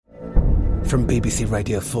From BBC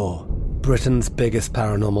Radio 4, Britain's biggest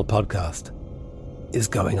paranormal podcast is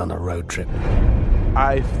going on a road trip.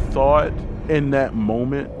 I thought in that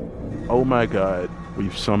moment, oh my God,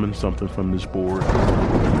 we've summoned something from this board.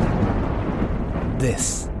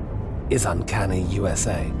 This is Uncanny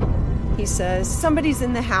USA. He says, somebody's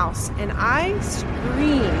in the house, and I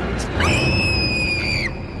screamed.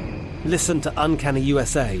 Listen to Uncanny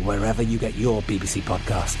USA wherever you get your BBC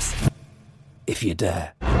podcasts, if you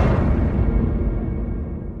dare.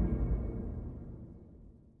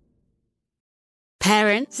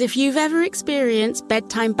 Parents, if you've ever experienced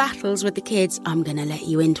bedtime battles with the kids, I'm going to let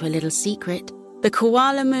you into a little secret. The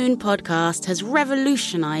Koala Moon podcast has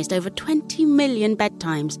revolutionized over 20 million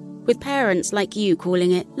bedtimes, with parents like you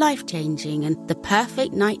calling it life-changing and the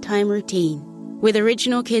perfect nighttime routine. With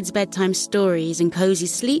original kids' bedtime stories and cozy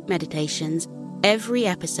sleep meditations, every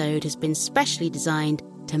episode has been specially designed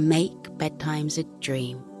to make bedtimes a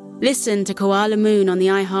dream. Listen to Koala Moon on the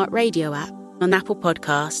iHeartRadio app, on Apple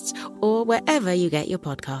Podcasts, or wherever you get your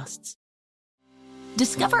podcasts.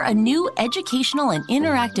 Discover a new educational and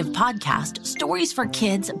interactive podcast, Stories for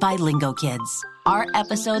Kids by Lingo Kids. Our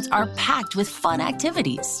episodes are packed with fun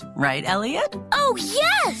activities. Right, Elliot? Oh,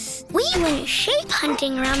 yes! We went shape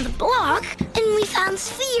hunting around the block, and we found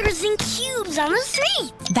spheres and cubes on the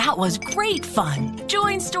street. That was great fun.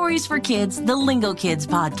 Join Stories for Kids, the Lingo Kids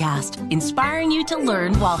podcast, inspiring you to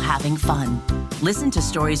learn while having fun. Listen to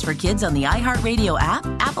Stories for Kids on the iHeartRadio app,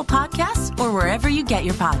 Apple Podcasts, or wherever you get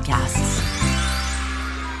your podcasts.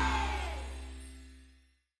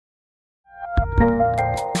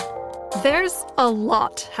 There's a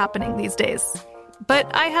lot happening these days, but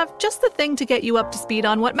I have just the thing to get you up to speed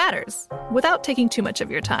on what matters, without taking too much of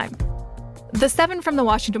your time. The 7 from the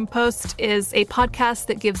Washington Post is a podcast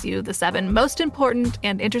that gives you the 7 most important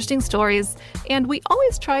and interesting stories, and we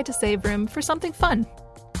always try to save room for something fun.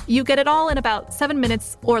 You get it all in about 7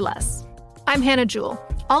 minutes or less. I'm Hannah Jewell.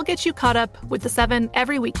 I'll get you caught up with the 7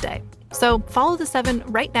 every weekday, so follow the 7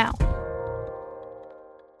 right now.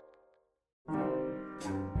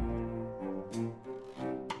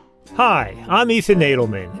 Hi, I'm Ethan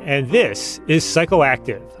Nadelman, and this is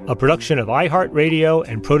Psychoactive, a production of iHeartRadio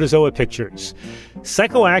and Protozoa Pictures.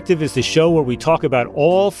 Psychoactive is the show where we talk about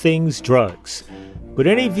all things drugs. But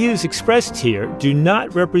any views expressed here do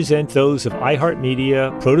not represent those of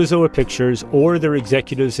iHeartMedia, Protozoa Pictures, or their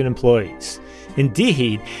executives and employees.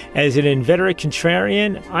 Indeed, as an inveterate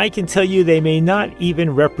contrarian, I can tell you they may not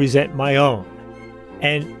even represent my own.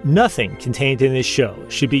 And nothing contained in this show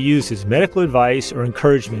should be used as medical advice or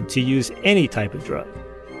encouragement to use any type of drug.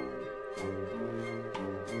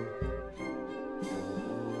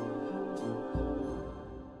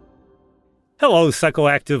 Hello,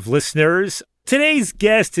 Psychoactive listeners. Today's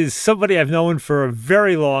guest is somebody I've known for a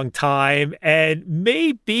very long time and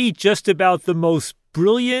may be just about the most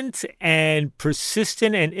brilliant and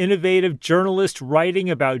persistent and innovative journalist writing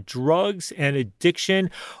about drugs and addiction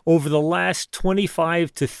over the last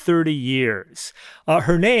 25 to 30 years.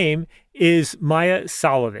 Her name is Maia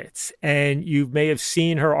Szalavitz, and you may have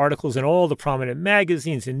seen her articles in all the prominent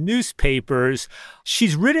magazines and newspapers.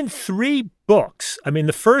 She's written 3 books. I mean,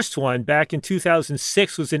 the first one back in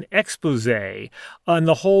 2006 was an expose on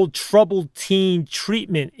the whole troubled teen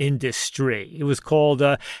treatment industry. It was called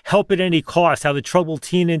Help at Any Cost, How the Troubled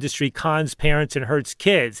Teen Industry Cons Parents and Hurts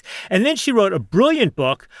Kids. And then she wrote a brilliant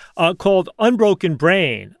book called Unbroken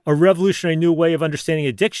Brain, A Revolutionary New Way of Understanding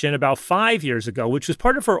Addiction about 5 years ago, which was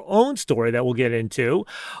part of her own story that we'll get into.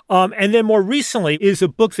 And then more recently is a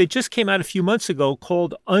book that just came out a few months ago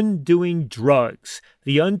called Undoing Drugs,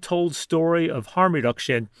 The Untold Story of Harm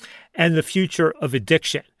Reduction and the Future of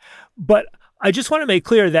Addiction. But I just want to make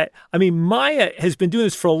clear that, Maia has been doing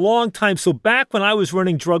this for a long time. So back when I was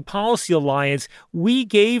running Drug Policy Alliance, we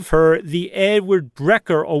gave her the Edward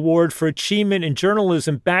Brecker Award for Achievement in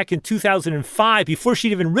Journalism back in 2005, before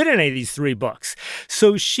she'd even written any of these 3 books.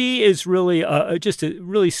 So she is really just a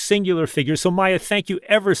really singular figure. So Maia, thank you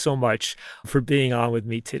ever so much for being on with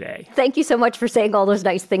me today. Thank you so much for saying all those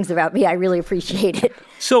nice things about me. I really appreciate it.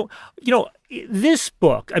 So, this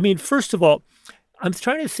book, first of all, I'm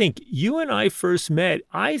trying to think. You and I first met,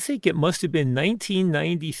 I think it must have been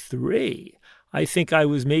 1993. I think I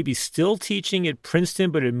was maybe still teaching at Princeton,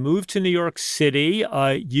 but had moved to New York City.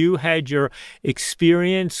 You had your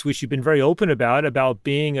experience, which you've been very open about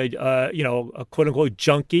being a quote unquote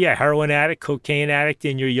junkie, a heroin addict, cocaine addict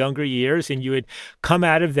in your younger years, and you had come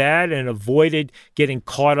out of that and avoided getting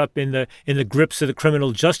caught up in the grips of the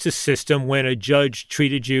criminal justice system when a judge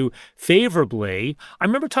treated you favorably. I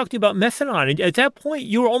remember talking about methadone, and at that point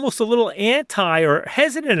you were almost a little anti or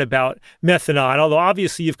hesitant about methadone, although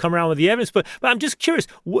obviously you've come around with the evidence. But I'm just curious,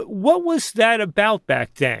 what was that about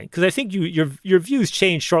back then? Because I think your views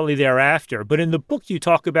changed shortly thereafter. But in the book, you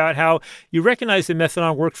talk about how you recognize that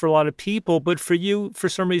methadone worked for a lot of people, but for you, for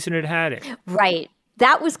some reason, it hadn't. Right.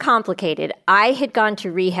 That was complicated. I had gone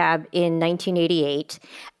to rehab in 1988,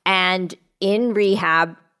 and in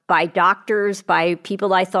rehab, by doctors, by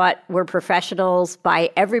people I thought were professionals, by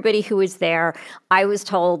everybody who was there, I was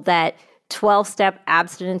told that 12-step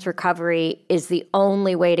abstinence recovery is the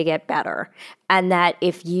only way to get better. And that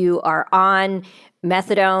if you are on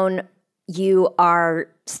methadone, you are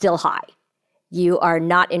still high. You are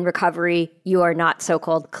not in recovery. You are not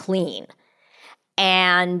so-called clean.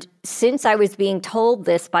 And since I was being told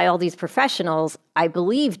this by all these professionals, I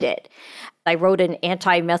believed it. I wrote an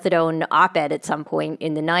anti-methadone op-ed at some point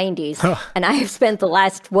in the 90s, and I have spent the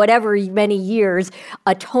last whatever many years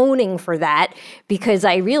atoning for that because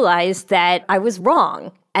I realized that I was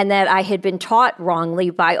wrong and that I had been taught wrongly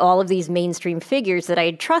by all of these mainstream figures that I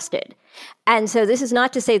had trusted. And so this is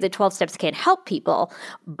not to say that 12 steps can't help people,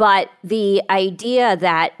 but the idea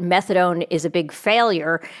that methadone is a big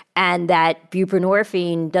failure and that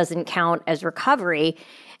buprenorphine doesn't count as recovery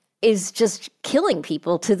is just killing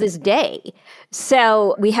people to this day.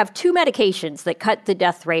 So we have two medications that cut the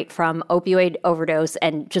death rate from opioid overdose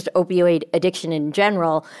and just opioid addiction in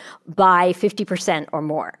general by 50% or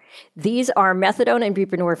more. These are methadone and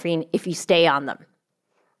buprenorphine if you stay on them.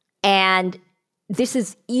 And this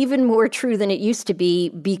is even more true than it used to be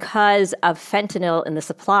because of fentanyl in the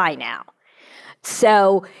supply now.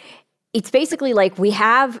 So it's basically like we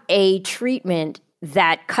have a treatment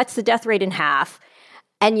that cuts the death rate in half,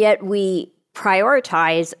 and yet we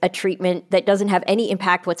prioritize a treatment that doesn't have any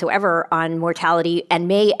impact whatsoever on mortality and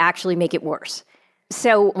may actually make it worse.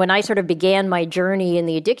 So when I sort of began my journey in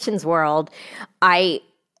the addictions world, I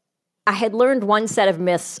had learned one set of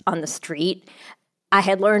myths on the street. I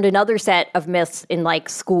had learned another set of myths in like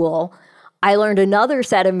school. I learned another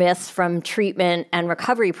set of myths from treatment and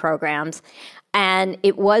recovery programs. And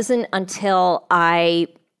it wasn't until I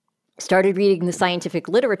started reading the scientific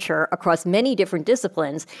literature across many different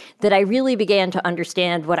disciplines that I really began to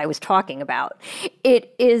understand what I was talking about.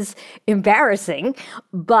 It is embarrassing,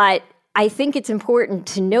 but I think it's important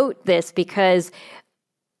to note this because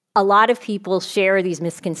a lot of people share these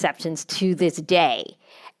misconceptions to this day.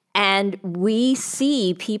 And we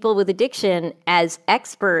see people with addiction as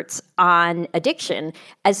experts on addiction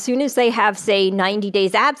as soon as they have, say, 90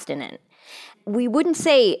 days abstinent. We wouldn't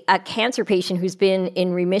say a cancer patient who's been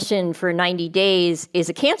in remission for 90 days is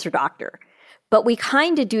a cancer doctor, but we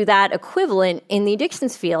kind of do that equivalent in the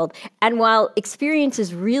addictions field. And while experience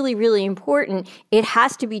is really, really important, it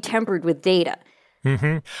has to be tempered with data.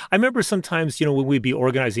 Mm-hmm. I remember sometimes, when we'd be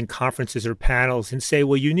organizing conferences or panels and say,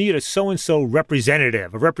 well, you need a so-and-so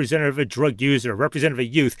representative, a representative of a drug user, a representative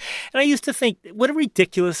of youth. And I used to think, what a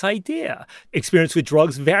ridiculous idea. Experience with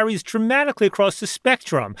drugs varies dramatically across the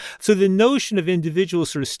spectrum. So the notion of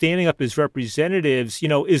individuals sort of standing up as representatives,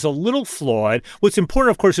 is a little flawed. What's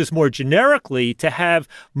important, of course, is more generically to have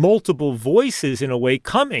multiple voices in a way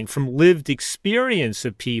coming from lived experience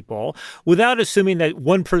of people without assuming that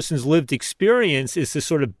one person's lived experience is the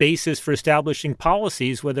sort of basis for establishing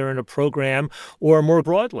policies, whether in a program or more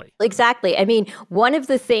broadly. Exactly. I mean, one of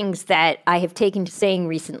the things that I have taken to saying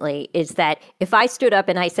recently is that if I stood up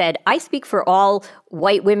and I said, I speak for all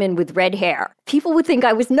white women with red hair, people would think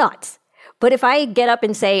I was nuts. But if I get up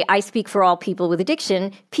and say, I speak for all people with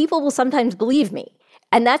addiction, people will sometimes believe me.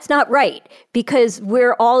 And that's not right because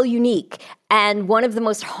we're all unique. And one of the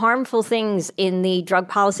most harmful things in the drug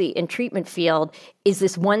policy and treatment field is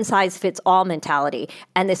this one-size-fits-all mentality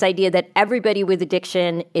and this idea that everybody with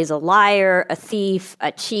addiction is a liar, a thief,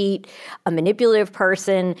 a cheat, a manipulative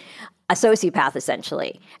person, a sociopath,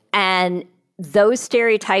 essentially. And those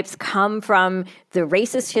stereotypes come from the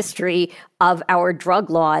racist history of our drug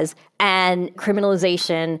laws and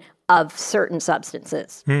criminalization of certain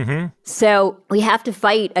substances. Mm-hmm. So we have to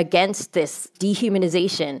fight against this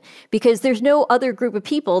dehumanization because there's no other group of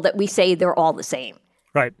people that we say they're all the same.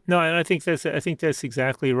 Right. No, and I think that's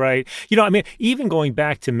exactly right. Even going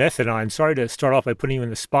back to methadone, I'm sorry to start off by putting you in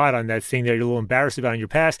the spot on that thing that you're a little embarrassed about in your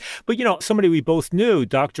past. But, somebody we both knew,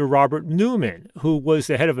 Dr. Robert Newman, who was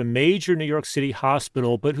the head of a major New York City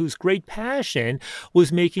hospital, but whose great passion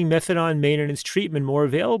was making methadone maintenance treatment more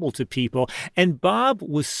available to people. And Bob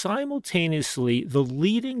was simultaneously the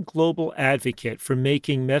leading global advocate for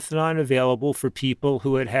making methadone available for people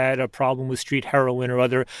who had a problem with street heroin or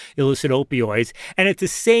other illicit opioids. And at the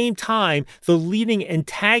same time, the leading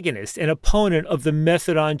antagonist and opponent of the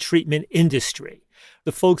methadone treatment industry.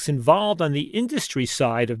 the folks involved on the industry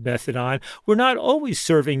side of methadone were not always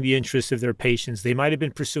serving the interests of their patients. They might have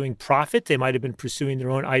been pursuing profit. They might have been pursuing their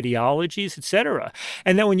own ideologies, et cetera.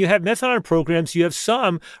 And then when you have methadone programs, you have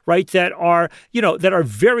some, right, that are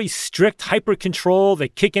very strict, hyper-control,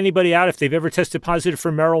 that kick anybody out if they've ever tested positive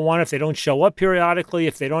for marijuana, if they don't show up periodically,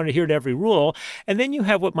 if they don't adhere to every rule. And then you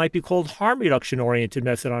have what might be called harm reduction-oriented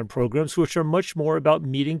methadone programs, which are much more about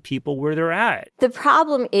meeting people where they're at. The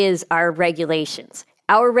problem is our regulations.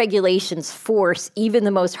 Our regulations force even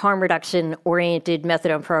the most harm reduction-oriented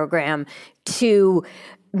methadone program to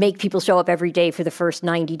make people show up every day for the first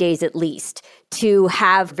 90 days at least, to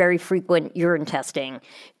have very frequent urine testing,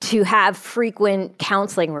 to have frequent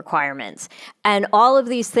counseling requirements, and all of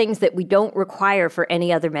these things that we don't require for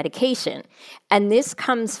any other medication. And this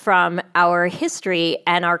comes from our history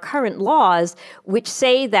and our current laws, which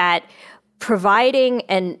say that providing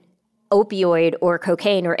an opioid or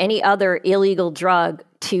cocaine or any other illegal drug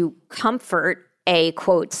to comfort a,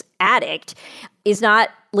 quotes, addict is not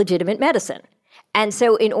legitimate medicine. And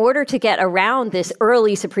so in order to get around this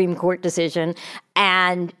early Supreme Court decision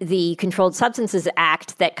and the Controlled Substances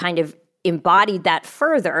Act that kind of embodied that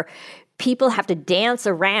further, people have to dance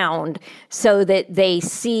around so that they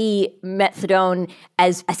see methadone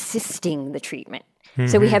as assisting the treatment.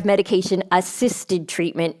 So we have medication-assisted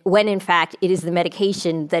treatment when, in fact, it is the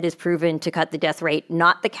medication that is proven to cut the death rate,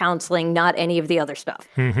 not the counseling, not any of the other stuff.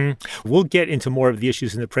 We'll get into more of the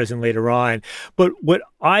issues in the present later on. But what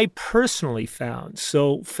I personally found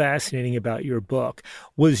so fascinating about your book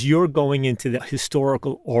was your going into the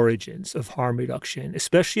historical origins of harm reduction,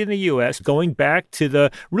 especially in the U.S., going back to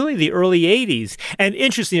the early 80s. And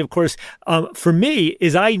interesting, of course, for me,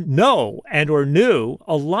 is I know or knew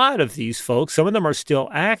a lot of these folks. Some of them are still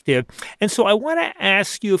active. And so I want to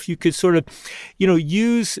ask you if you could sort of,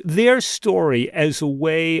 use their story as a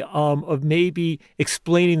way of maybe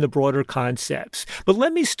explaining the broader concepts. But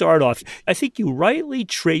let me start off. I think you rightly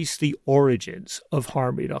trace the origins of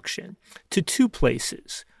harm reduction to two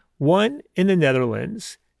places, one in the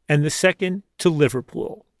Netherlands and the second to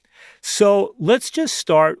Liverpool. So let's just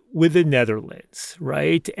start with the Netherlands,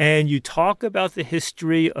 right? And you talk about the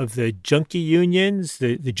history of the junkie unions,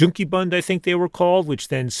 the Junkiebund, I think they were called, which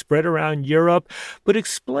then spread around Europe, but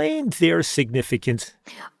explain their significance.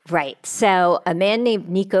 Right. So a man named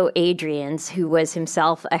Nico Adriaens, who was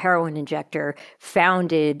himself a heroin injector,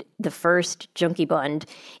 founded the first Junkiebund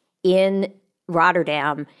in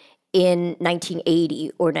Rotterdam in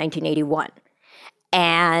 1980 or 1981.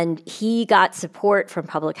 And he got support from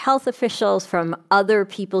public health officials, from other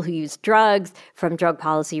people who use drugs, from drug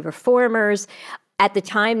policy reformers. At the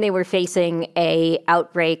time, they were facing an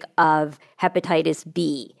outbreak of hepatitis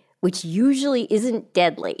B, which usually isn't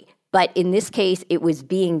deadly. But in this case, it was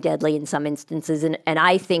being deadly in some instances. And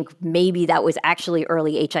I think maybe that was actually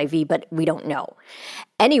early HIV, but we don't know.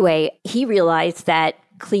 Anyway, he realized that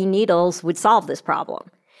clean needles would solve this problem.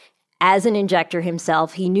 As an injector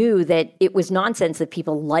himself, he knew that it was nonsense that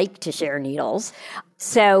people like to share needles.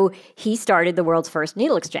 So he started the world's first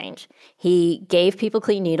needle exchange. He gave people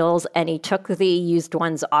clean needles and he took the used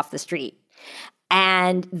ones off the street.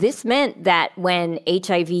 And this meant that when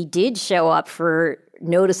HIV did show up for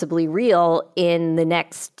noticeably real in the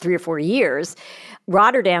next 3 or 4 years,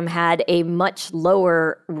 Rotterdam had a much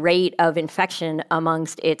lower rate of infection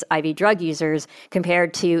amongst its IV drug users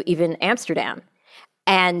compared to even Amsterdam.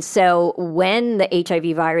 And so when the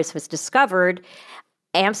HIV virus was discovered,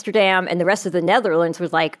 Amsterdam and the rest of the Netherlands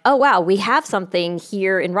was like, oh, wow, we have something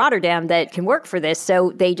here in Rotterdam that can work for this.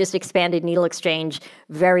 So they just expanded needle exchange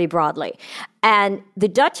very broadly. And the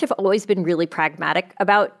Dutch have always been really pragmatic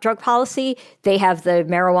about drug policy. They have the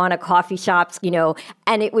marijuana coffee shops,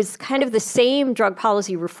 and it was kind of the same drug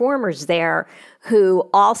policy reformers there who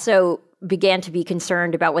also began to be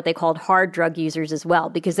concerned about what they called hard drug users as well,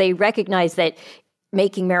 because they recognized that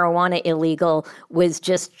making marijuana illegal was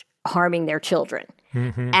just harming their children.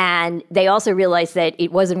 And they also realized that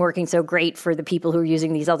it wasn't working so great for the people who were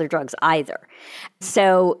using these other drugs either.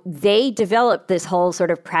 So they developed this whole sort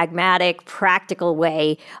of pragmatic, practical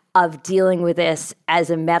way of dealing with this as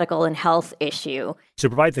a medical and health issue. To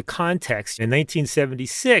provide the context, in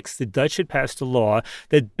 1976, the Dutch had passed a law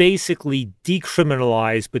that basically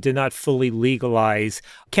decriminalized but did not fully legalize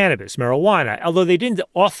cannabis, marijuana. Although they didn't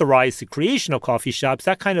authorize the creation of coffee shops,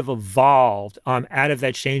 that kind of evolved out of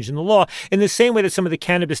that change in the law, in the same way that some of the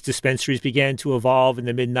cannabis dispensaries began to evolve in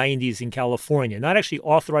the mid-90s in California, not actually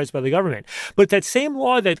authorized by the government. But that same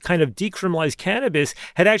law that kind of decriminalized cannabis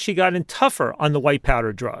had actually gotten tougher on the white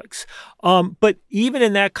powder drug. drugs. But even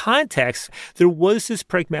in that context, there was this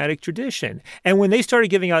pragmatic tradition. And when they started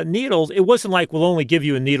giving out needles, it wasn't like, we'll only give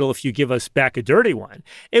you a needle if you give us back a dirty one.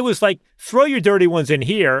 It was like, throw your dirty ones in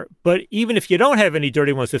here, but even if you don't have any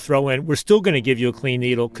dirty ones to throw in, we're still going to give you a clean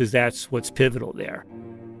needle because that's what's pivotal there.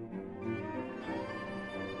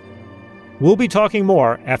 We'll be talking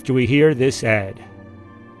more after we hear this ad.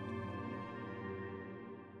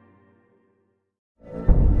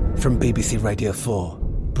 From BBC Radio 4,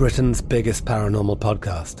 Britain's biggest paranormal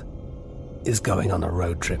podcast is going on a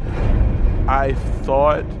road trip. I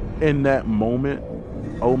thought in that moment,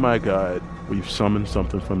 oh my God, we've summoned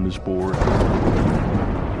something from this board.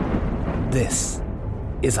 This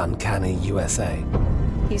is Uncanny USA.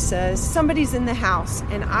 He says, somebody's in the house,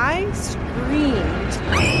 and I screamed.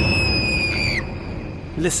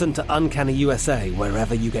 Listen to Uncanny USA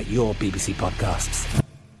wherever you get your BBC podcasts,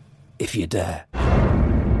 if you dare.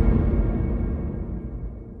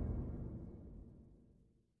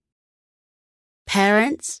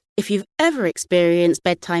 Parents, if you've ever experienced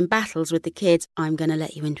bedtime battles with the kids, I'm going to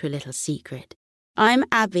let you into a little secret. I'm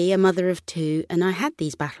Abby, a mother of 2, and I had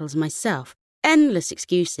these battles myself. Endless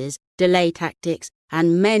excuses, delay tactics,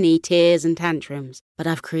 and many tears and tantrums. But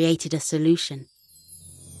I've created a solution.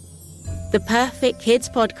 The perfect kids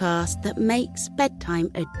podcast that makes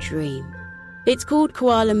bedtime a dream. It's called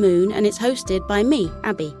Koala Moon, and it's hosted by me,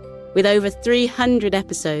 Abby, with over 300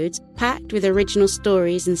 episodes packed with original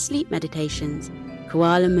stories and sleep meditations.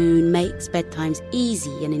 Koala Moon makes bedtimes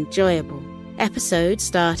easy and enjoyable. Episodes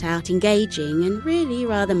start out engaging and really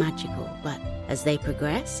rather magical, but as they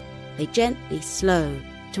progress, they gently slow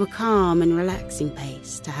to a calm and relaxing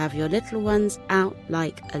pace to have your little ones out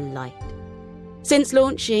like a light. Since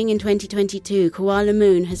launching in 2022, Koala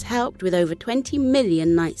Moon has helped with over 20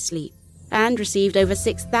 million nights' sleep and received over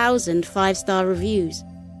 6,000 5-star reviews.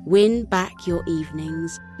 Win back your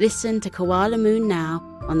evenings. Listen to Koala Moon now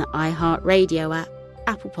on the iHeartRadio app,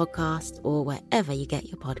 Apple Podcasts, or wherever you get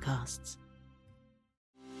your podcasts.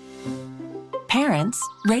 Parents,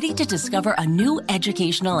 ready to discover a new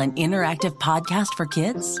educational and interactive podcast for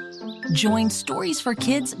kids? Join Stories for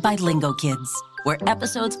Kids by Lingo Kids, where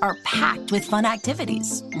episodes are packed with fun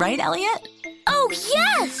activities. Right, Elliot? Oh,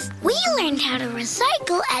 yes! We learned how to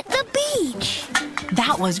recycle at the beach.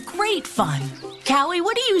 That was great fun. Callie,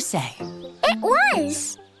 what do you say? It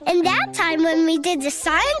was. And that time when we did the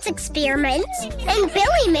science experiments and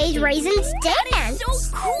Billy made raisins dance.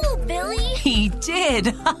 So cool, Billy. He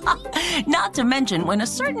did. Not to mention when a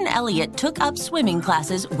certain Elliot took up swimming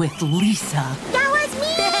classes with Lisa. That was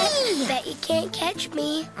me. Bet you can't catch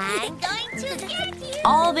me. I'm going to get you.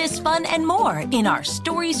 All this fun and more in our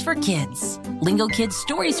Stories for Kids. Lingo Kids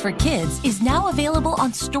Stories for Kids is now available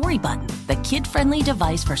on Storybutton, the kid-friendly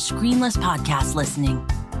device for screenless podcast listening.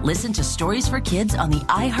 Listen to Stories for Kids on the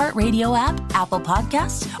iHeartRadio app, Apple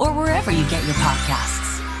Podcasts, or wherever you get your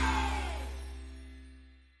podcasts.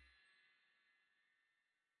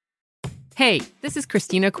 Hey, this is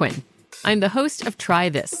Christina Quinn. I'm the host of Try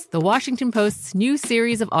This, the Washington Post's new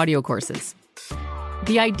series of audio courses.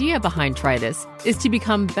 The idea behind Try This is to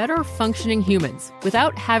become better functioning humans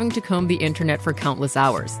without having to comb the internet for countless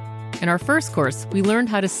hours. In our first course, we learned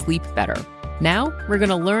how to sleep better. Now, we're going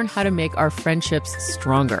to learn how to make our friendships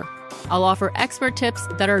stronger. I'll offer expert tips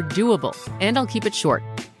that are doable, and I'll keep it short.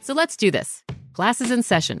 So let's do this. Class is in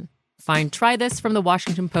session. Find Try This from the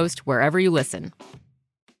Washington Post wherever you listen.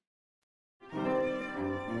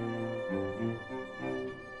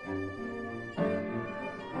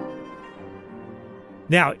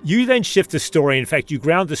 Now, you then shift the story. In fact, you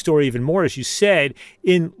ground the story even more, as you said,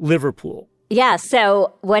 in Liverpool. Yeah,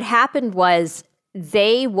 so what happened was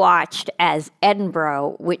they watched as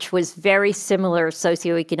Edinburgh, which was very similar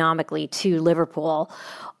socioeconomically to Liverpool,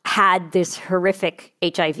 had this horrific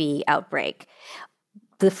HIV outbreak.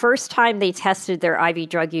 The first time they tested their IV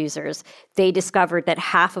drug users, they discovered that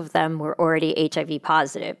half of them were already HIV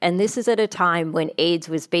positive. And this is at a time when AIDS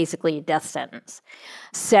was basically a death sentence.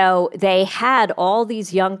 So they had all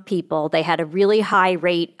these young people. They had a really high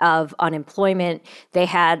rate of unemployment. They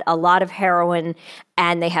had a lot of heroin,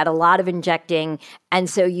 and they had a lot of injecting. And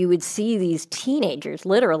so you would see these teenagers,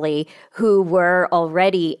 literally, who were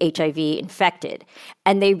already HIV infected.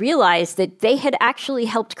 And they realized that they had actually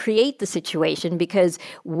helped create the situation, because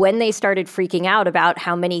when they started freaking out about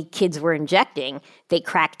how many kids were injecting, they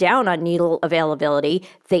cracked down on needle availability,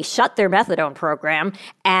 they shut their methadone program,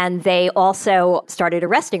 and they also started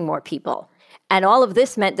arresting more people. And all of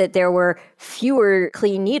this meant that there were fewer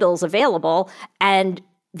clean needles available, and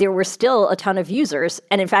there were still a ton of users,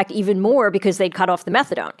 and in fact, even more because they'd cut off the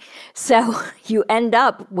methadone. So you end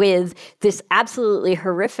up with this absolutely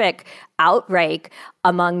horrific outbreak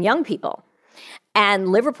among young people. And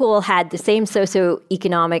Liverpool had the same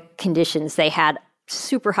socioeconomic conditions. They had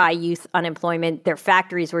super high youth unemployment. Their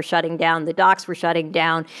factories were shutting down. The docks were shutting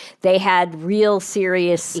down. They had real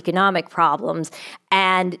serious economic problems.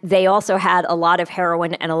 And they also had a lot of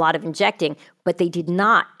heroin and a lot of injecting, but they did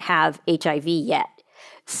not have HIV yet.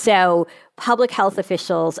 So public health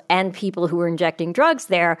officials and people who were injecting drugs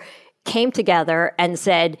there came together and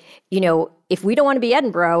said, if we don't want to be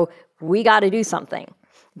Edinburgh, we got to do something.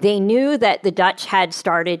 They knew that the Dutch had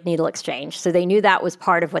started needle exchange, so they knew that was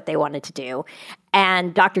part of what they wanted to do.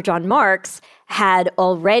 And Dr. John Marks had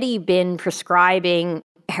already been prescribing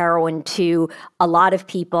heroin to a lot of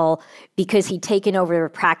people because he'd taken over the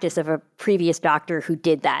practice of a previous doctor who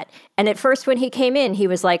did that. And at first when he came in, he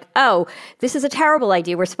was like, oh, this is a terrible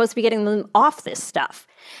idea. We're supposed to be getting them off this stuff.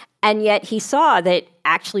 And yet he saw that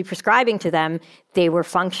actually prescribing to them, they were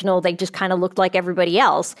functional, they just kind of looked like everybody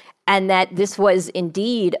else, and that this was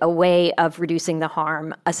indeed a way of reducing the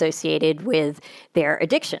harm associated with their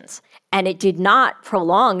addictions. And it did not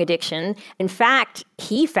prolong addiction. In fact,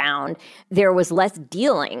 he found there was less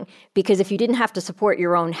dealing because if you didn't have to support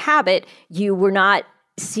your own habit, you were not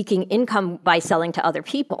seeking income by selling to other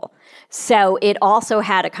people. So it also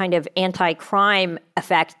had a kind of anti-crime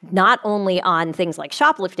effect, not only on things like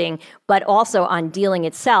shoplifting, but also on dealing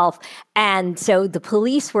itself. And so the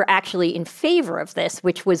police were actually in favor of this,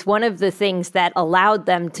 which was one of the things that allowed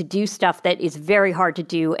them to do stuff that is very hard to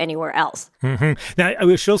do anywhere else. Mm-hmm. Now,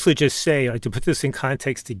 I should also just say, to put this in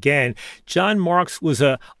context again, John Marks was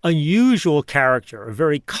an unusual character, a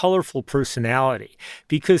very colorful personality,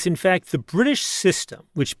 because in fact, the British system,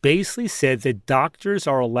 which basically said that doctors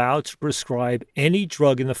are allowed to prescribe any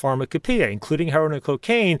drug in the pharmacopoeia, including heroin and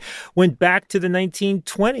cocaine, went back to the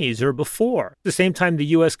 1920s or before. At the same time, the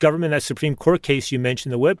U.S. government, that Supreme Court case you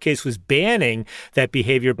mentioned, the Webb case, was banning that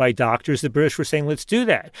behavior by doctors. The British were saying, let's do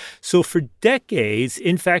that. So for decades,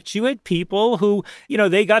 in fact, you had people who,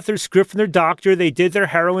 they got their script from their doctor, they did their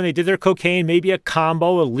heroin, they did their cocaine, maybe a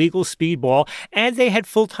combo, a legal speedball, and they had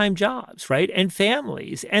full-time jobs, right, and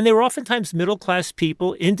families. And they were oftentimes middle-class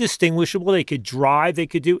people, indistinguishable. They could drive, they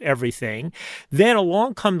could do everything. Then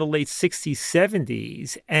along come the late 60s,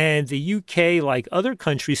 70s, and the UK, like other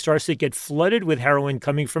countries, starts to get flooded with heroin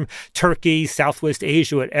coming from Turkey, Southwest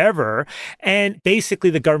Asia, whatever. And basically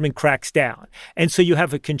the government cracks down. And so you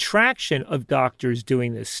have a contraction of doctors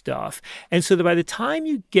doing this stuff. And so that by the time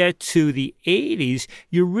you get to the 80s,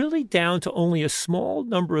 you're really down to only a small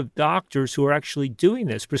number of doctors who are actually doing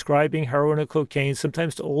this, prescribing heroin or cocaine,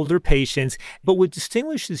 sometimes to older patients. But what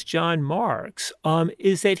distinguishes John Marks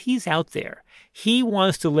is that he's out there. He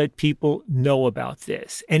wants to let people know about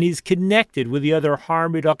this, and he's connected with the other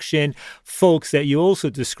harm reduction folks that you also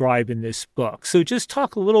describe in this book. So just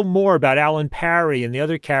talk a little more about Alan Parry and the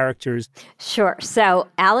other characters. Sure. So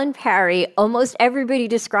Alan Parry, almost everybody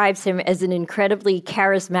describes him as an incredibly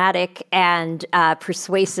charismatic and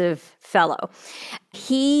persuasive fellow.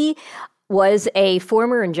 He was a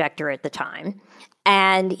former injector at the time,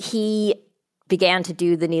 and he began to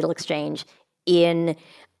do the needle exchange in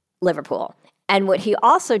Liverpool. And what he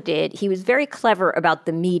also did, he was very clever about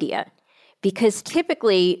the media, because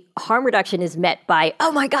typically harm reduction is met by, oh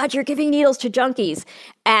my God, you're giving needles to junkies.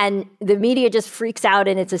 And the media just freaks out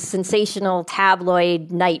and it's a sensational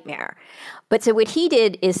tabloid nightmare. But so what he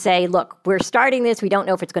did is say, look, we're starting this. We don't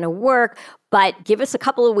know if it's going to work, but give us a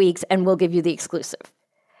couple of weeks and we'll give you the exclusive.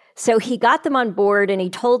 So he got them on board and he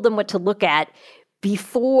told them what to look at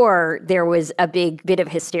before there was a big bit of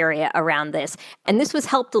hysteria around this. And this was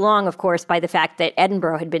helped along, of course, by the fact that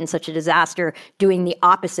Edinburgh had been such a disaster, doing the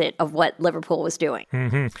opposite of what Liverpool was doing.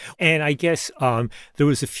 Mm-hmm. And I guess there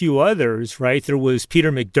was a few others, right? There was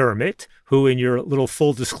Peter McDermott, who in your little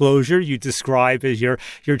full disclosure, you describe as your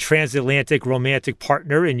transatlantic romantic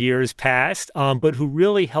partner in years past, but who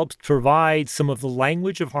really helped provide some of the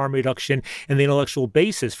language of harm reduction and the intellectual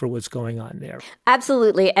basis for what's going on there.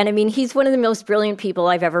 Absolutely. And I mean, he's one of the most brilliant people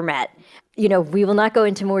I've ever met. We will not go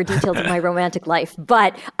into more details of my romantic life,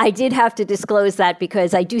 but I did have to disclose that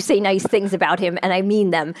because I do say nice things about him and I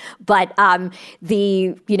mean them. But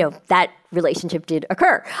that relationship did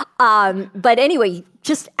occur. But anyway,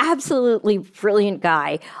 just absolutely brilliant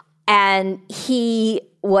guy. And he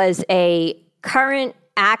was a current,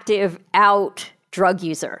 active, out drug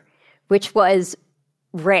user, which was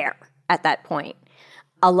rare at that point.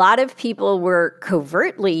 A lot of people were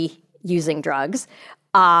covertly using drugs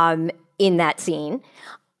in that scene,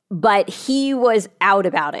 but he was out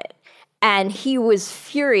about it. And he was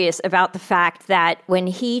furious about the fact that when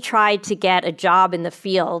he tried to get a job in the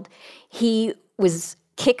field, he was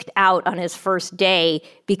kicked out on his first day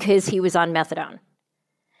because he was on methadone.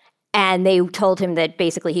 And they told him that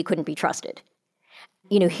basically he couldn't be trusted.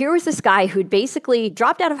 Here was this guy who'd basically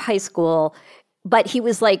dropped out of high school, but he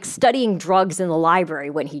was like studying drugs in the library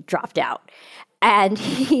when he dropped out. And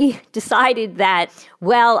he decided that,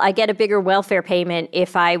 well, I get a bigger welfare payment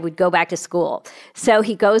if I would go back to school. So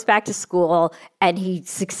he goes back to school and he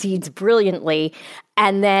succeeds brilliantly,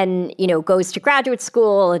 and then, goes to graduate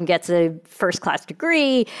school and gets a first-class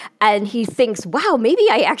degree. And he thinks, wow, maybe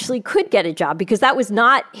I actually could get a job, because that was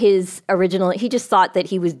not his original. He just thought that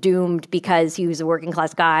he was doomed because he was a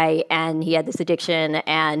working-class guy and he had this addiction,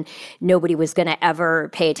 and nobody was going to ever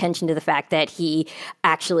pay attention to the fact that he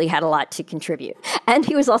actually had a lot to contribute. And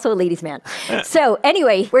he was also a ladies' man. So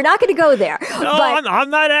anyway, we're not going to go there. No, but I'm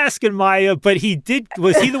not asking, Maya, but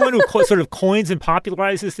was he the one who sort of coins and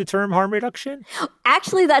popularizes the term harm reduction?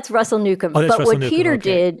 Actually, that's Russell Newcomb. Oh, that's but Russell what Newcomb, Peter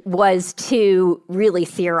okay. did was to really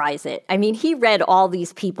theorize it. I mean, he read all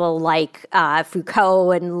these people like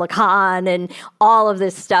Foucault and Lacan and all of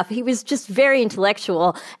this stuff. He was just very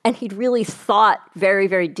intellectual, and he'd really thought very,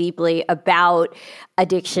 very deeply about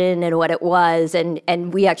addiction and what it was. And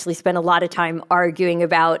we actually spent a lot of time arguing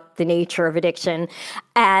about the nature of addiction.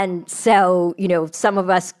 And so, some of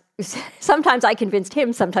us, sometimes I convinced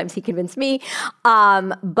him, sometimes he convinced me.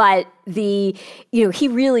 But he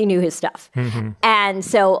really knew his stuff. Mm-hmm. And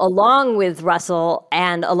so along with Russell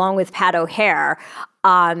and along with Pat O'Hare,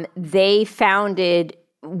 they founded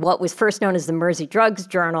what was first known as the Mersey Drugs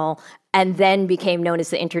Journal, and then became known as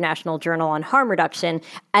the International Journal on Harm Reduction.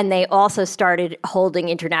 And they also started holding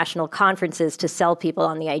international conferences to sell people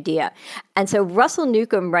on the idea. And so Russell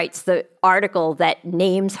Newcomb writes the article that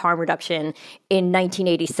names harm reduction in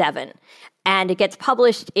 1987. And it gets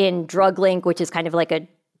published in Drug Link, which is kind of like a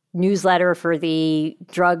newsletter for the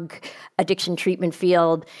drug addiction treatment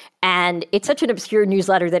field. And it's such an obscure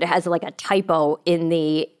newsletter that it has like a typo in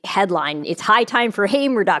the headline. It's high time for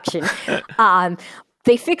harm reduction.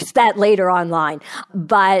 They fixed that later online.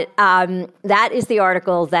 But that is the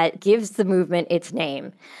article that gives the movement its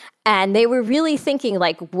name. And they were really thinking,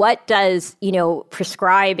 like, what does,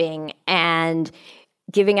 prescribing and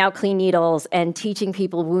giving out clean needles and teaching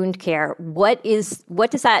people wound care, what does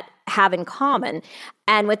that have in common?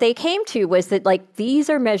 And what they came to was that, like, these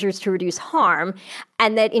are measures to reduce harm,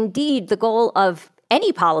 and that indeed the goal of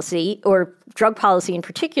any policy, or drug policy in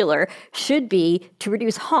particular, should be to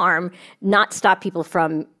reduce harm, not stop people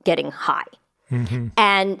from getting high. Mm-hmm.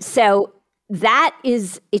 And so that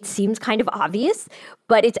it seems kind of obvious,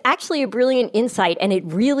 but it's actually a brilliant insight, and it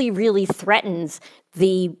really, really threatens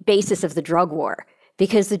the basis of the drug war.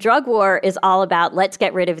 Because the drug war is all about, let's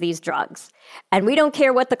get rid of these drugs. And we don't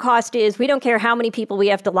care what the cost is. We don't care how many people we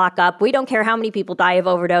have to lock up. We don't care how many people die of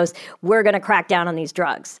overdose. We're going to crack down on these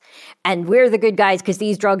drugs. And we're the good guys because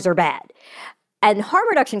these drugs are bad. And harm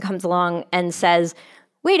reduction comes along and says,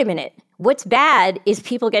 wait a minute, what's bad is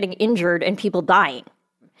people getting injured and people dying.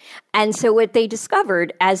 And so what they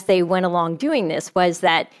discovered as they went along doing this was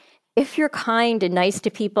that if you're kind and nice to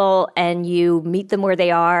people and you meet them where they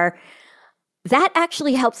are, that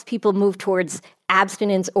actually helps people move towards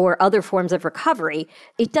abstinence or other forms of recovery.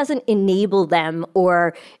 It doesn't enable them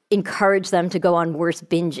or encourage them to go on worse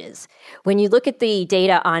binges. When you look at the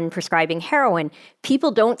data on prescribing heroin,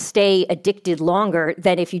 people don't stay addicted longer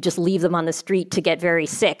than if you just leave them on the street to get very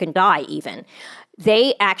sick and die even.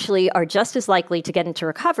 They actually are just as likely to get into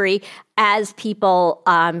recovery as people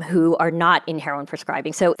who are not in heroin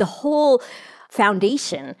prescribing. So the whole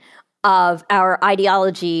foundation of our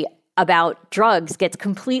ideology about drugs gets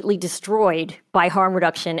completely destroyed by harm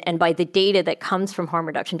reduction and by the data that comes from harm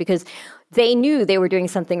reduction, because they knew they were doing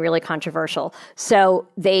something really controversial. So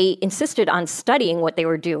they insisted on studying what they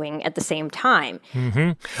were doing at the same time.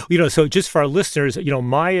 Mm-hmm. So just for our listeners,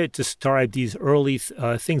 Maya described these early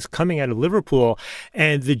things coming out of Liverpool,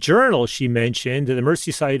 and the journal she mentioned, the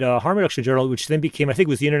Merseyside Harm Reduction Journal, which then became, I think it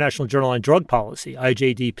was the International Journal on Drug Policy,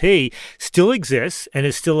 IJDP, still exists and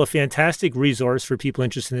is still a fantastic resource for people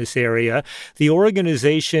interested in this area. The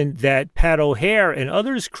organization that Pat O'Hare and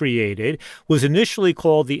others created was initially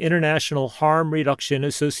called the International Harm Reduction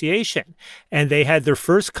Association. And they had their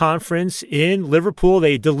first conference in Liverpool.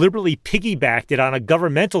 They deliberately piggybacked it on a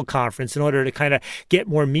governmental conference in order to kind of get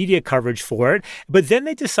more media coverage for it. But then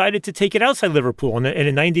they decided to take it outside Liverpool. And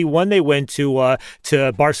in 91, they went to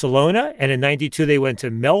Barcelona. And in 92, they went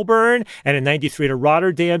to Melbourne. And in 93 to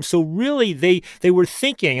Rotterdam. So really, they were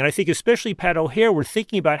thinking, and I think especially Pat O'Hare, were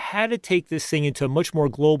thinking about how to take this thing into a much more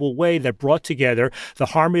global way that brought together the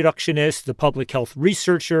harm reductionists, the public health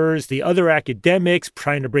researchers, the other academics,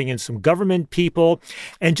 trying to bring in some government people.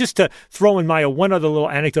 And just to throw in Maya one other little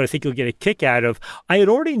anecdote I think you'll get a kick out of, I had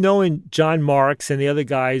already known John Marks and the other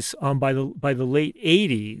guys by the late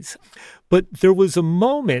 80s. But there was a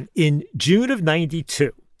moment in June of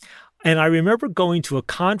 92. And I remember going to a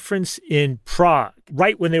conference in Prague,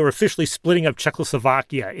 right when they were officially splitting up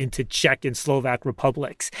Czechoslovakia into Czech and Slovak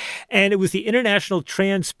republics. And it was the International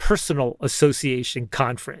Transpersonal Association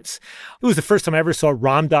Conference. It was the first time I ever saw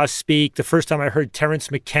Ram Dass speak, the first time I heard Terence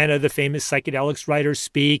McKenna, the famous psychedelics writer,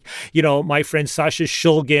 speak. You know, my friend Sasha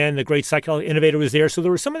Shulgin, the great psychedelic innovator, was there. So there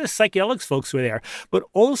were some of the psychedelics folks were there. But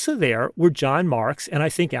also there were John Marks and I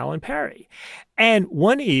think Alan Perry. And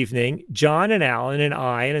one evening, John and Alan and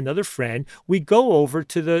I and another friend, we go over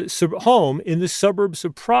to the home in the suburbs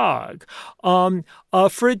of Prague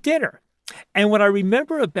for a dinner. And what I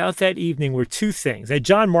remember about that evening were two things. And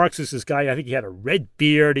John Marks was this guy, I think he had a red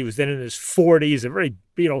beard. He was then in his 40s, a very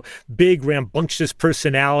big, rambunctious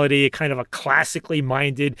personality, a kind of a classically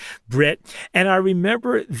minded Brit. And I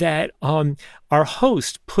remember that our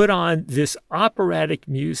host put on this operatic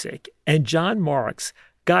music, and John Marks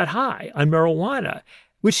got high on marijuana,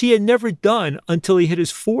 which he had never done until he hit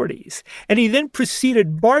his 40s. And he then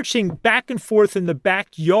proceeded marching back and forth in the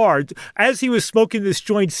backyard as he was smoking this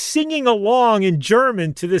joint, singing along in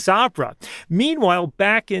German to this opera. Meanwhile,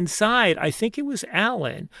 back inside, I think it was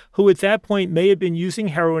Alan, who at that point may have been using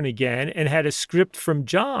heroin again and had a script from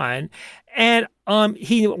John, and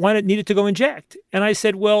he needed to go inject. And I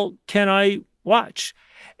said, well, can I watch?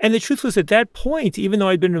 And the truth was, at that point, even though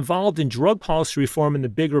I'd been involved in drug policy reform and the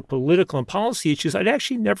bigger political and policy issues, I'd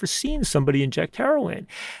actually never seen somebody inject heroin.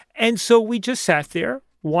 And so we just sat there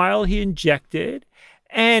while he injected,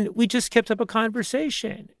 and we just kept up a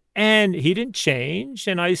conversation. And he didn't change.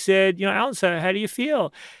 And I said, Alan, how do you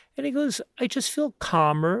feel? And he goes, I just feel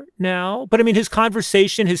calmer now. But I mean, his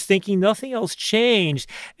conversation, his thinking, nothing else changed.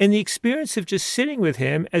 And the experience of just sitting with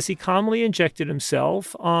him as he calmly injected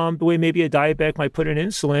himself, the way maybe a diabetic might put in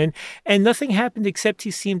insulin, and nothing happened except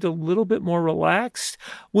he seemed a little bit more relaxed,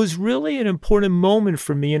 was really an important moment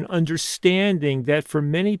for me in understanding that for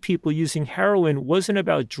many people, using heroin wasn't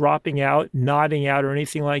about dropping out, nodding out, or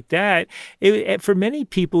anything like that. For many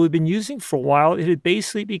people who'd been using for a while, it had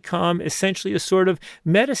basically become essentially a sort of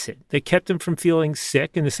medicine that kept them from feeling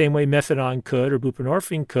sick in the same way methadone could or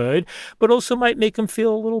buprenorphine could, but also might make them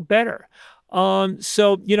feel a little better. I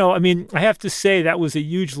have to say that was a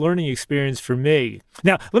huge learning experience for me.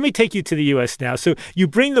 Now, let me take you to the U.S. now. So you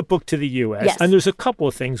bring the book to the U.S., yes. And there's a couple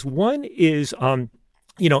of things. One is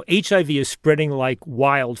HIV is spreading like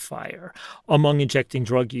wildfire among injecting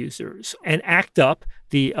drug users. And ACT UP,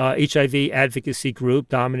 the HIV advocacy group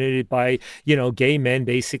dominated by, gay men,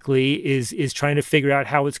 basically is trying to figure out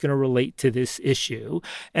how it's going to relate to this issue.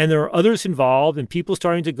 And there are others involved and people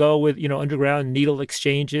starting to go with, underground needle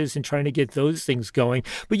exchanges and trying to get those things going.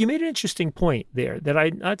 But you made an interesting point there that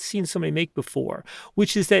I'd not seen somebody make before,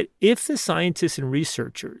 which is that if the scientists and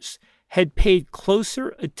researchers had paid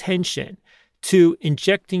closer attention to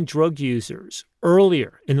injecting drug users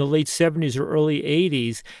earlier in the late 70s or early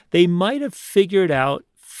 80s, they might have figured out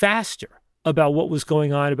faster about what was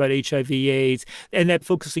going on about HIV/AIDS, and that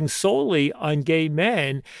focusing solely on gay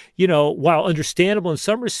men, while understandable in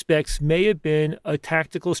some respects, may have been a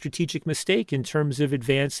tactical strategic mistake in terms of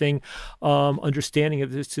advancing understanding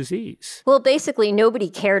of this disease. Well, basically, nobody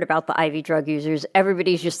cared about the IV drug users.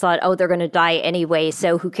 Everybody's just thought, they're going to die anyway,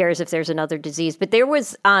 so who cares if there's another disease? But there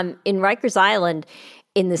was, in Rikers Island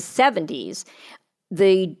in the 70s,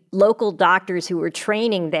 the local doctors who were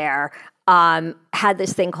training there had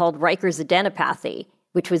this thing called Rikers adenopathy,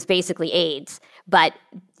 which was basically AIDS. But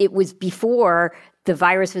it was before the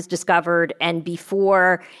virus was discovered and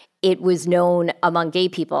before it was known among gay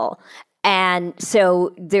people. And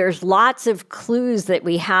so there's lots of clues that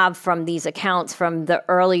we have from these accounts from the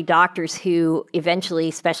early doctors who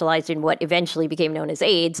eventually specialized in what eventually became known as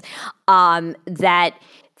AIDS, that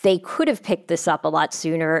they could have picked this up a lot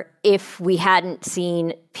sooner if we hadn't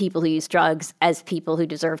seen people who use drugs as people who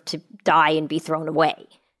deserve to die and be thrown away.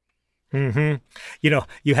 Mm-hmm.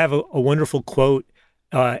 You have a wonderful quote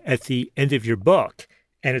at the end of your book,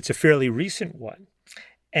 and it's a fairly recent one,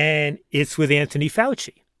 and it's with Anthony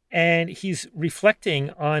Fauci. And he's reflecting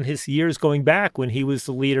on his years going back when he was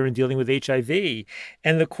the leader in dealing with HIV.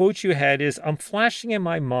 And the quote you had is, "I'm flashing in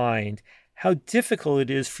my mind how difficult it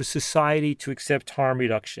is for society to accept harm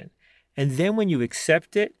reduction. And then when you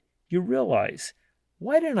accept it, you realize,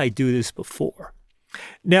 why didn't I do this before?"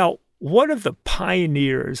 Now, one of the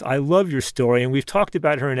pioneers, I love your story, and we've talked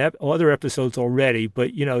about her in other episodes already,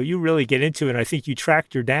 but you really get into it, and I think you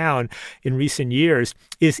tracked her down in recent years,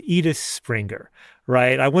 is Edith Springer,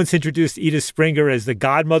 right? I once introduced Edith Springer as the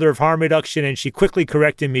godmother of harm reduction, and she quickly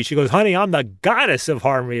corrected me. She goes, honey, I'm the goddess of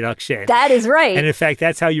harm reduction. That is right. And in fact,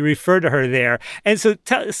 that's how you refer to her there. And so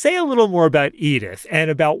say a little more about Edith and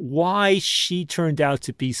about why she turned out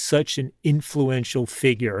to be such an influential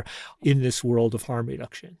figure in this world of harm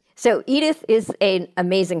reduction. So Edith is an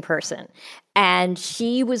amazing person, and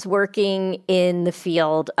she was working in the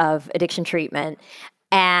field of addiction treatment,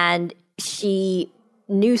 and she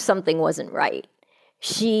knew something wasn't right.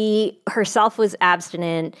 She herself was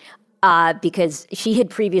abstinent because she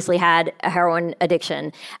had previously had a heroin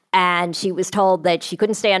addiction, and she was told that she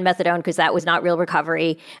couldn't stay on methadone because that was not real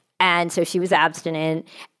recovery. And so she was abstinent,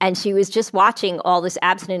 and she was just watching all this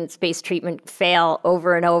abstinence-based treatment fail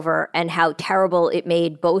over and over, and how terrible it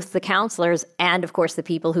made both the counselors and, of course, the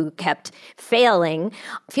people who kept failing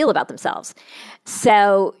feel about themselves.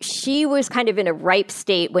 So she was kind of in a ripe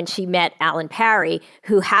state when she met Alan Parry,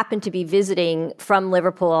 who happened to be visiting from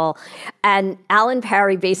Liverpool. And Alan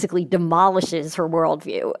Parry basically demolishes her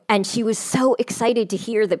worldview. And she was so excited to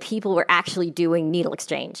hear that people were actually doing needle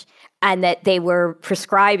exchange, and that they were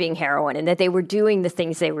prescribing heroin, and that they were doing the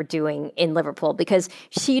things they were doing in Liverpool, because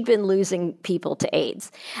she'd been losing people to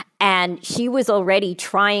AIDS. And she was already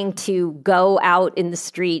trying to go out in the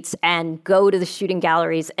streets and go to the shooting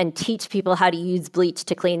galleries and teach people how to use bleach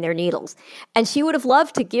to clean their needles. And she would have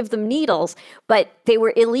loved to give them needles, but they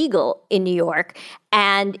were illegal in New York.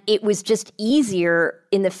 And it was just easier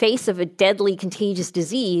in the face of a deadly contagious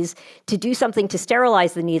disease to do something to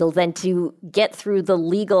sterilize the needle than to get through the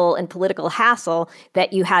legal and political hassle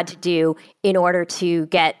that you had to do in order to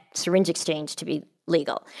get syringe exchange to be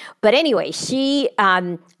legal. But anyway, she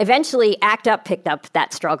eventually picked up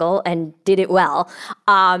that struggle and did it well.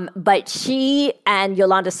 But she and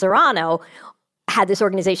Yolanda Serrano had this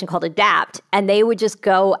organization called ADAPT, and they would just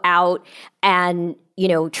go out and,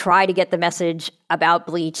 try to get the message about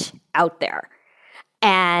bleach out there.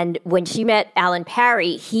 And when she met Alan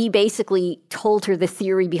Parry, he basically told her the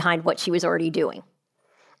theory behind what she was already doing.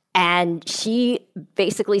 And she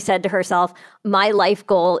basically said to herself, my life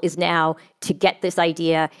goal is now to get this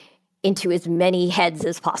idea into as many heads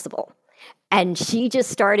as possible. And she just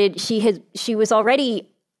started, she was already,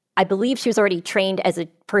 I believe she was already trained as a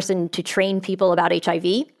person to train people about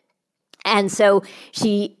HIV. And so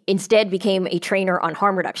she instead became a trainer on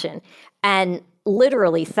harm reduction. And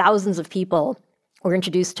literally thousands of people were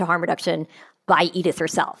introduced to harm reduction by Edith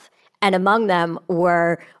herself. And among them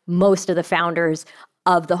were most of the founders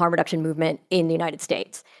of the harm reduction movement in the United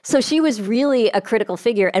States. So she was really a critical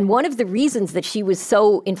figure. And one of the reasons that she was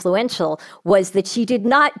so influential was that she did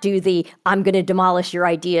not do the I'm going to demolish your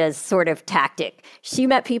ideas sort of tactic. She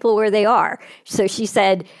met people where they are. So she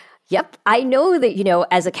said, yep, I know that,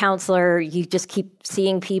 as a counselor, you just keep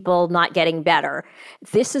seeing people not getting better.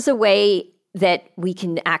 This is a way that we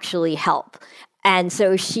can actually help. And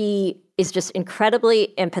so she is just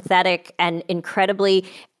incredibly empathetic and incredibly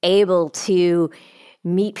able to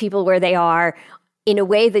meet people where they are in a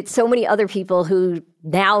way that so many other people who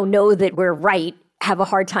now know that we're right have a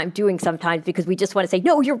hard time doing sometimes, because we just want to say,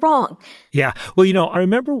 no, you're wrong. Yeah. Well, I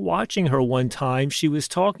remember watching her one time. She was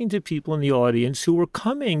talking to people in the audience who were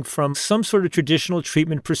coming from some sort of traditional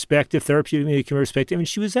treatment perspective, therapeutic perspective, and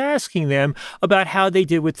she was asking them about how they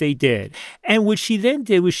did what they did. And what she then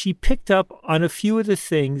did was she picked up on a few of the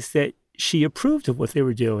things that she approved of what they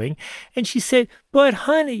were doing. And she said, but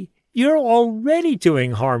honey, you're already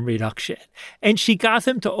doing harm reduction. And she got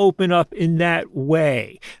them to open up in that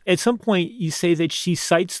way. At some point, you say that she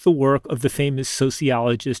cites the work of the famous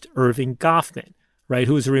sociologist Erving Goffman, right,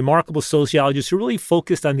 who was a remarkable sociologist who really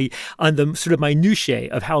focused on the sort of minutiae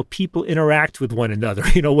of how people interact with one another,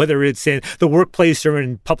 whether it's in the workplace or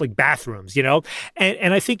in public bathrooms,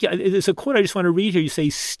 And I think there's a quote I just want to read here. You say,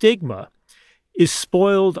 stigma is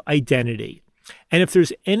spoiled identity. And if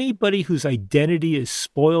there's anybody whose identity is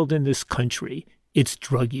spoiled in this country, it's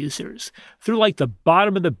drug users. They're like the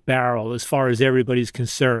bottom of the barrel as far as everybody's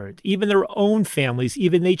concerned. Even their own families,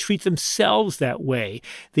 even they treat themselves that way.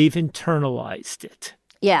 They've internalized it.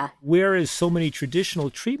 Yeah. Whereas so many traditional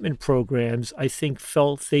treatment programs, I think,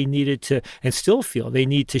 felt they needed to, and still feel they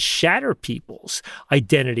need to shatter people's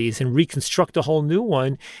identities and reconstruct a whole new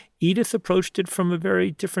one, Edith approached it from a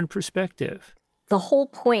very different perspective. The whole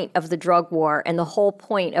point of the drug war and the whole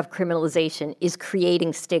point of criminalization is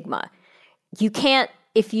creating stigma.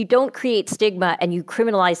 If you don't create stigma and you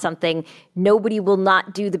criminalize something, nobody will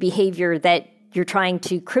not do the behavior that you're trying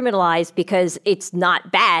to criminalize because it's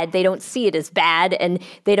not bad. They don't see it as bad, and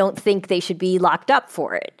they don't think they should be locked up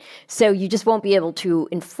for it. So you just won't be able to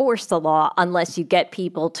enforce the law unless you get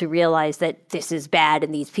people to realize that this is bad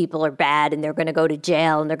and these people are bad and they're going to go to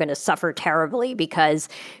jail and they're going to suffer terribly because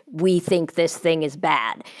we think this thing is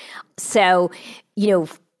bad. So,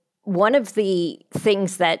 one of the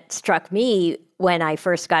things that struck me when I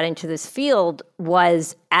first got into this field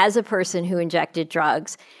was, as a person who injected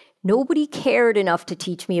drugs, nobody cared enough to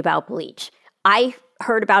teach me about bleach. I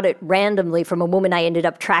heard about it randomly from a woman I ended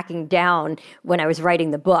up tracking down when I was writing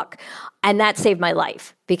the book. And that saved my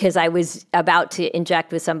life because I was about to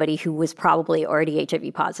inject with somebody who was probably already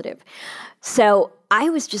HIV positive. So I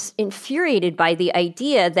was just infuriated by the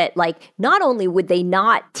idea that, not only would they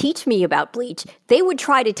not teach me about bleach, they would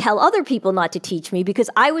try to tell other people not to teach me because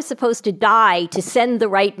I was supposed to die to send the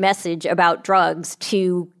right message about drugs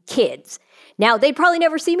to kids. Now, they'd probably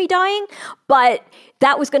never see me dying, but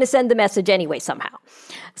that was going to send the message anyway somehow.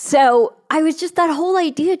 So I was just, that whole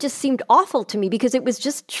idea just seemed awful to me because it was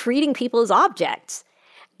just treating people as objects.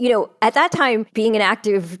 At that time, being an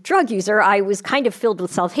active drug user, I was kind of filled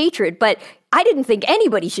with self-hatred, but I didn't think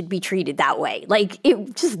anybody should be treated that way.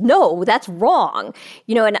 No, that's wrong.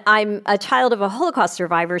 And I'm a child of a Holocaust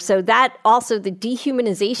survivor, so that also, the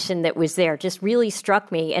dehumanization that was there just really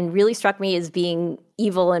struck me as being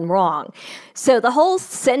evil and wrong. So the whole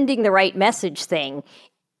sending the right message thing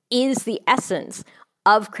is the essence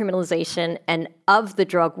of criminalization and of the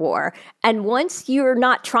drug war. And once you're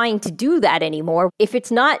not trying to do that anymore, if it's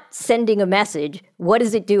not sending a message, what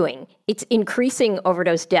is it doing? It's increasing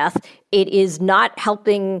overdose death. It is not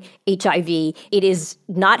helping HIV. It is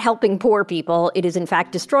not helping poor people. It is, in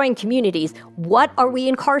fact, destroying communities. What are we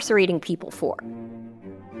incarcerating people for?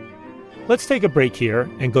 Let's take a break here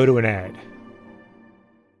and go to an ad.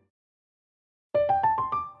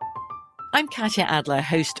 I'm Katya Adler,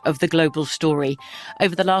 host of The Global Story.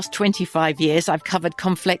 Over the last 25 years, I've covered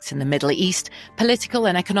conflicts in the Middle East, political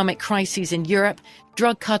and economic crises in Europe,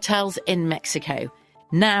 drug cartels in Mexico.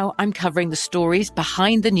 Now I'm covering the stories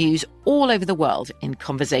behind the news all over the world in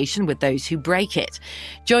conversation with those who break it.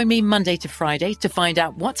 Join me Monday to Friday to find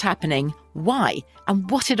out what's happening, why, and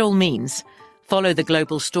what it all means. Follow The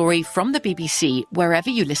Global Story from the BBC wherever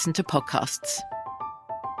you listen to podcasts.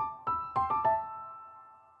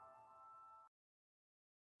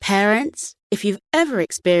 Parents, if you've ever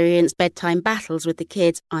experienced bedtime battles with the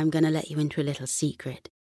kids, I'm going to let you into a little secret.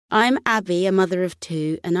 I'm Abby, a mother of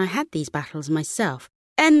 2, and I had these battles myself.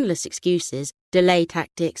 Endless excuses, delay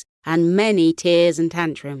tactics, and many tears and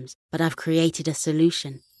tantrums. But I've created a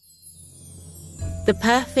solution. The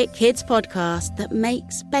perfect kids podcast that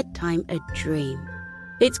makes bedtime a dream.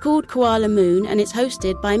 It's called Koala Moon, and it's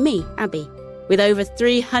hosted by me, Abby. With over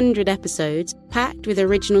 300 episodes, packed with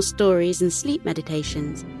original stories and sleep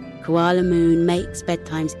meditations, Koala Moon makes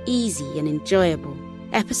bedtimes easy and enjoyable.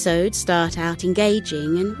 Episodes start out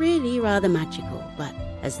engaging and really rather magical, but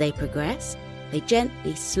as they progress, they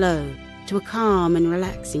gently slow to a calm and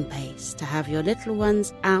relaxing pace to have your little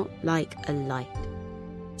ones out like a light.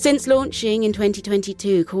 Since launching in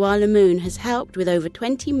 2022, Koala Moon has helped with over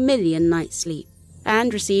 20 million nights' sleep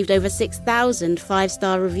and received over 6,000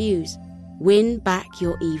 5-star reviews. Win back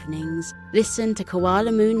your evenings. Listen to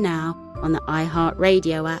Koala Moon now on the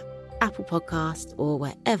iHeartRadio app, Apple Podcasts, or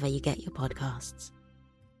wherever you get your podcasts.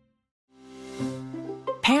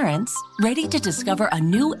 Parents, ready to discover a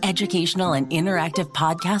new educational and interactive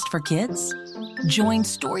podcast for kids? Join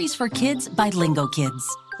Stories for Kids by Lingo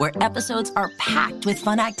Kids, where episodes are packed with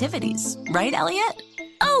fun activities. Right, Elliot?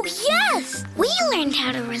 Oh, yes! We learned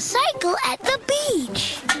how to recycle at the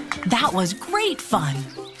beach. That was great fun.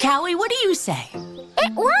 Callie, what do you say?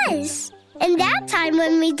 It was. And that time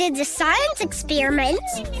when we did the science experiments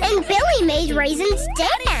and Billy made raisins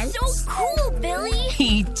dance. So cool, Billy.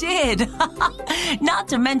 He did. Not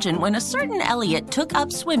to mention when a certain Elliot took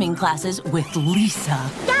up swimming classes with Lisa.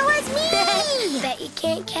 That was me. Bet you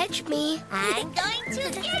can't catch me. I'm going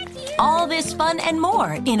to get you. All this fun and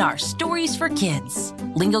more in our Stories for Kids.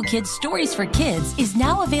 Lingo Kids Stories for Kids is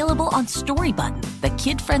now available on Storybutton, the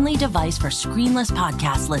kid-friendly device for screenless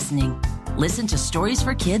podcast listening. Listen to Stories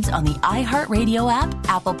for Kids on the iHeartRadio app,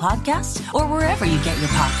 Apple Podcasts, or wherever you get your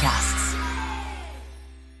podcasts.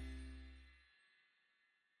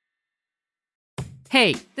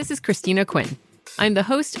 Hey, this is Christina Quinn. I'm the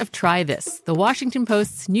host of Try This, the Washington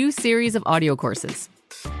Post's new series of audio courses.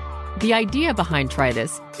 The idea behind Try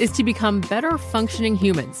This is to become better functioning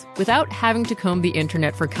humans without having to comb the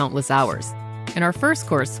internet for countless hours. In our first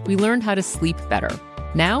course, we learned how to sleep better.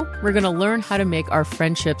 Now, we're going to learn how to make our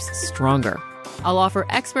friendships stronger. I'll offer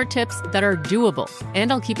expert tips that are doable,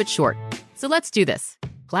 and I'll keep it short. So let's do this.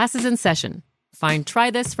 Class is in session. Find Try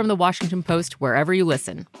This from the Washington Post wherever you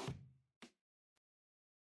listen.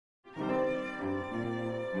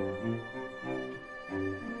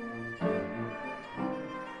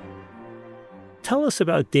 Tell us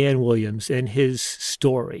about Dan Williams and his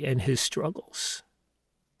story and his struggles.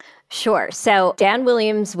 Sure. So Dan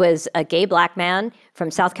Williams was a gay black man from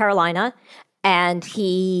South Carolina, and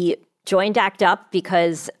he joined ACT UP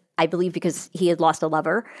because he had lost a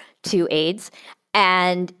lover to AIDS.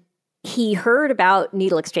 And he heard about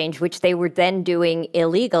needle exchange, which they were then doing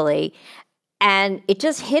illegally. And it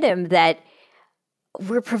just hit him that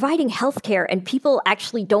we're providing healthcare and people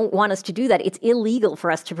actually don't want us to do that. It's illegal for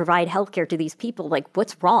us to provide healthcare to these people. Like,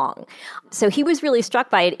 what's wrong? So he was really struck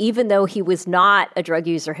by it, even though he was not a drug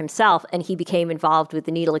user himself, and he became involved with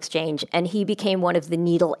the needle exchange. And he became one of the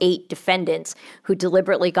Needle 8 defendants who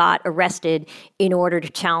deliberately got arrested in order to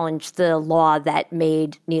challenge the law that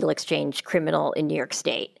made needle exchange criminal in New York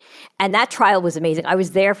State. And that trial was amazing. I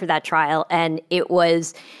was there for that trial, and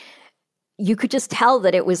you could just tell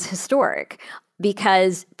that it was historic,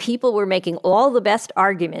 because people were making all the best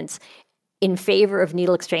arguments in favor of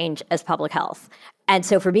needle exchange as public health. And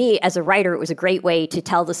so for me, as a writer, it was a great way to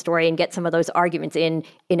tell the story and get some of those arguments in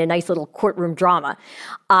a nice little courtroom drama.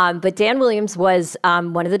 But Dan Williams was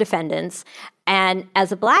one of the defendants. And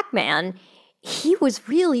as a black man, he was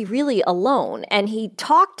really, really alone. And he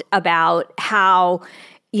talked about how,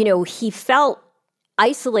 he felt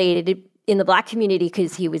isolated in the black community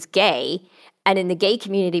because he was gay, and in the gay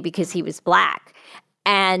community because he was black.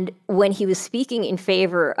 And when he was speaking in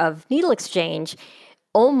favor of needle exchange,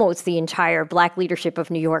 almost the entire black leadership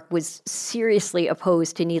of New York was seriously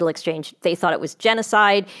opposed to needle exchange. They thought it was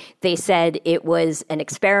genocide. They said it was an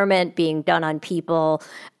experiment being done on people,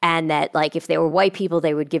 and that, like, if they were white people,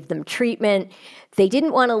 they would give them treatment. They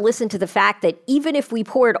didn't want to listen to the fact that even if we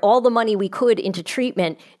poured all the money we could into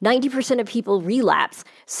treatment, 90% of people relapse.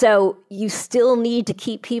 So you still need to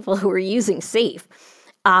keep people who are using safe.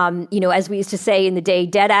 As we used to say in the day,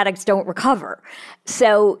 dead addicts don't recover.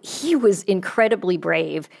 So he was incredibly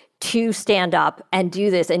brave to stand up and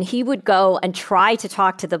do this. And he would go and try to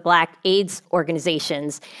talk to the Black AIDS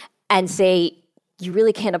organizations and say, you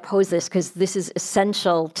really can't oppose this because this is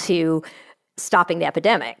essential to stopping the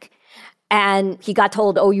epidemic. And he got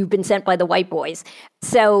told, you've been sent by the white boys.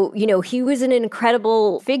 So, he was an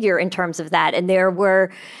incredible figure in terms of that. And there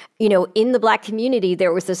were, in the black community,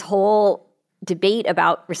 there was this whole debate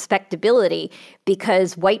about respectability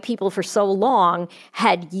because white people for so long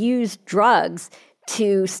had used drugs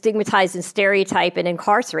to stigmatize and stereotype and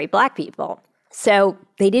incarcerate black people. So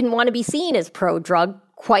they didn't want to be seen as pro-drug,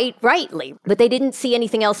 quite rightly, but they didn't see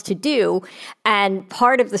anything else to do. And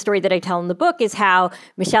part of the story that I tell in the book is how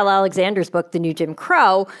Michelle Alexander's book, The New Jim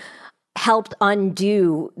Crow, helped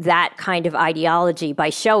undo that kind of ideology by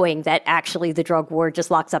showing that actually the drug war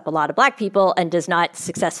just locks up a lot of black people and does not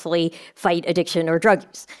successfully fight addiction or drug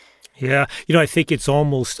use. Yeah. I think it's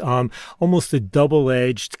almost the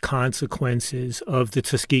double-edged consequences of the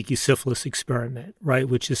Tuskegee syphilis experiment, right,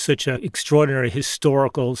 which is such an extraordinary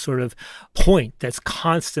historical sort of point that's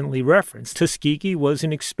constantly referenced. Tuskegee was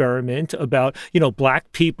an experiment about,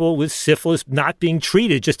 black people with syphilis not being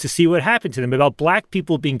treated just to see what happened to them, about black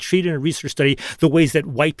people being treated in a research study the ways that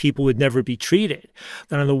white people would never be treated.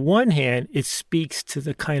 And on the one hand, it speaks to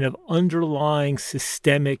the kind of underlying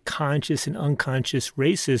systemic conscious and unconscious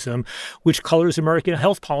racism which colors American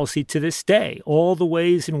health policy to this day. All the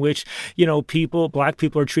ways in which, black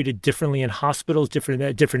people are treated differently in hospitals, different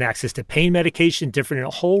access to pain medication, different in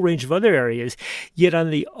a whole range of other areas. Yet on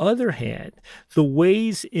the other hand, the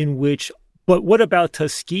ways in which, but what about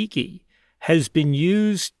Tuskegee, has been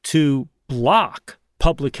used to block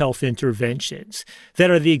public health interventions that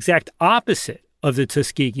are the exact opposite of the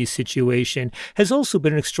Tuskegee situation has also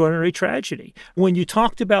been an extraordinary tragedy. When you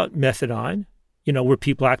talked about methadone, where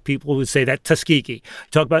black people would say that Tuskegee.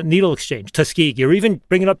 Talk about needle exchange, Tuskegee, or even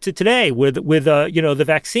bring it up to today with the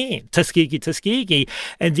vaccine, Tuskegee.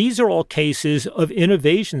 And these are all cases of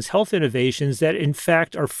innovations, health innovations that in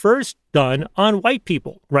fact are first done on white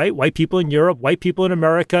people, right? White people in Europe, white people in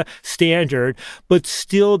America, standard, but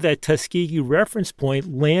still that Tuskegee reference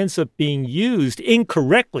point lands up being used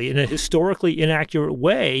incorrectly in a historically inaccurate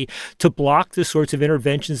way to block the sorts of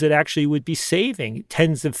interventions that actually would be saving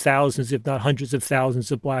tens of thousands, if not hundreds of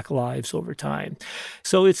thousands of black lives over time.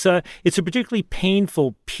 So it's a particularly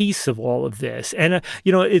painful piece of all of this. And,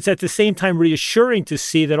 it's at the same time reassuring to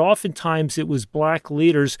see that oftentimes it was black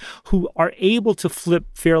leaders who are able to flip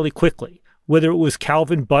fairly quickly, whether it was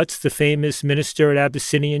Calvin Butts, the famous minister at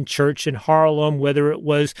Abyssinian Church in Harlem, whether it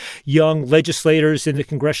was young legislators in the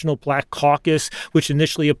Congressional Black Caucus, which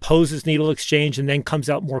initially opposes needle exchange and then comes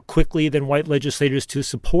out more quickly than white legislators to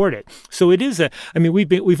support it. So it is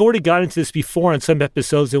we've already got into this before on some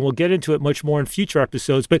episodes, and we'll get into it much more in future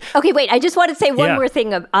episodes. But okay, wait, I just want to say one more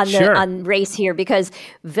thing on race here, because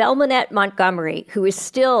Velmanette Montgomery, who is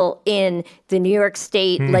still in the New York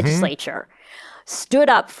State legislature, stood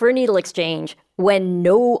up for needle exchange when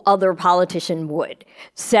no other politician would.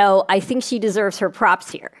 So I think she deserves her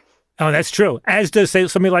props here. Oh, that's true. As does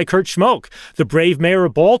somebody like Kurt Schmoke, the brave mayor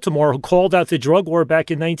of Baltimore, who called out the drug war back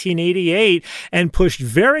in 1988 and pushed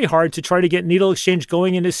very hard to try to get needle exchange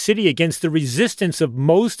going in his city against the resistance of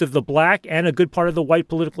most of the black and a good part of the white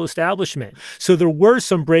political establishment. So there were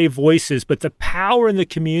some brave voices, but the power in the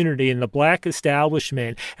community and the black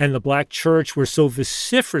establishment and the black church were so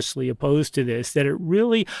vociferously opposed to this that it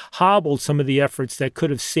really hobbled some of the efforts that could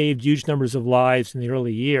have saved huge numbers of lives in the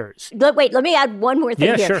early years. Wait, let me add one more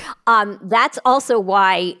thing here. Sure. That's also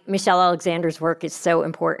why Michelle Alexander's work is so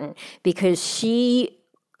important, because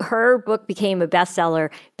her book became a bestseller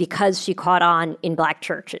because she caught on in black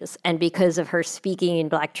churches and because of her speaking in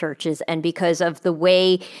black churches and because of the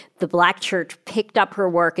way the black church picked up her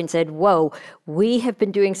work and said, whoa, we have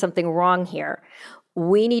been doing something wrong here.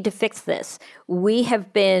 We need to fix this. We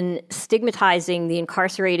have been stigmatizing the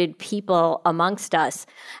incarcerated people amongst us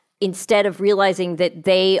instead of realizing that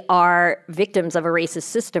they are victims of a racist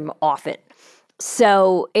system often.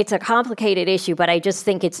 So it's a complicated issue, but I just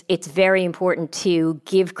think it's very important to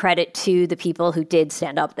give credit to the people who did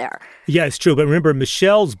stand up there. Yeah, it's true. But remember,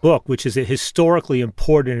 Michelle's book, which is a historically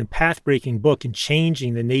important and path-breaking book in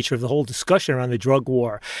changing the nature of the whole discussion around the drug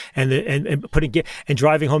war and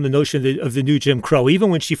driving home the notion of the new Jim Crow. Even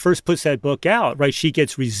when she first puts that book out, right, she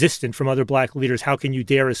gets resistant from other black leaders. How can you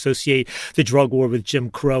dare associate the drug war with Jim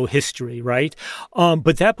Crow history, right?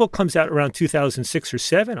 But that book comes out around 2006 or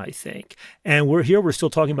 7, I think. And we're still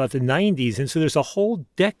talking about the 90s. And so there's a whole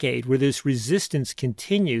decade where this resistance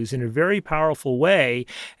continues in a very powerful way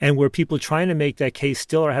and where people trying to make that case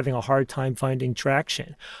still are having a hard time finding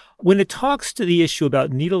traction. When it talks to the issue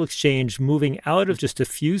about needle exchange moving out of just a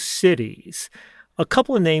few cities, a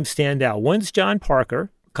couple of names stand out. One's John Parker,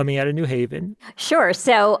 coming out of New Haven. Sure.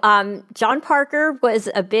 So John Parker was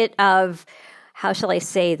a bit of, how shall I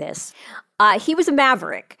say this? He was a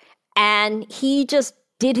maverick, and he just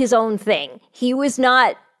did his own thing. He was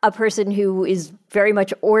not a person who is very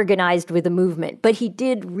much organized with a movement, but he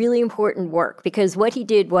did really important work, because what he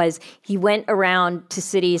did was he went around to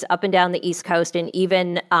cities up and down the East Coast and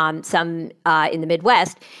even some in the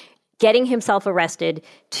Midwest, getting himself arrested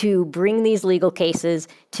to bring these legal cases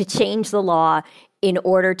to change the law in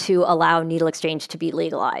order to allow needle exchange to be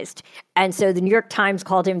legalized. And so the New York Times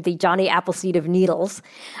called him the Johnny Appleseed of needles.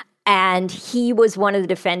 And he was one of the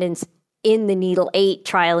defendants in the Needle 8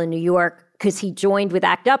 trial in New York, because he joined with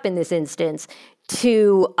ACT UP in this instance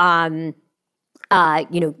to,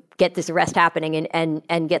 get this arrest happening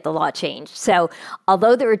and get the law changed. So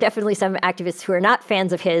although there were definitely some activists who are not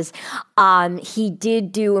fans of his, he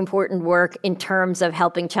did do important work in terms of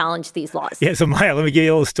helping challenge these laws. Yeah, so Maya, let me give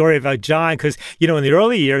you a little story about John, because, in the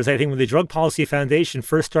early years, I think when the Drug Policy Foundation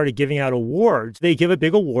first started giving out awards, they give a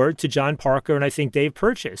big award to John Parker and I think Dave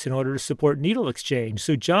Purchase in order to support needle exchange.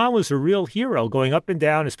 So John was a real hero going up and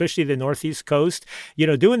down, especially the Northeast coast,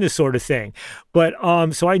 doing this sort of thing. But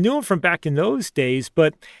so I knew him from back in those days,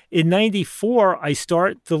 but in 94, I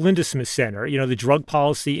start the Lindesmith Center, the Drug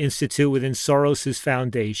Policy Institute within Soros's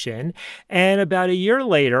foundation. And about a year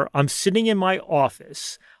later, I'm sitting in my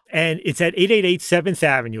office, and it's at 888 7th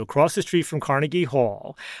Avenue, across the street from Carnegie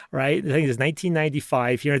Hall, right? I think it's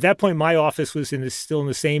 1995 here. At that point, my office was still in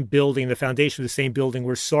the same building, the foundation was the same building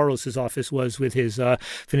where Soros's office was with his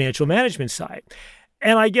financial management side.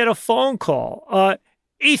 And I get a phone call.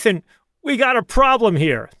 Ethan, we got a problem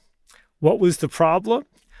here. What was the problem?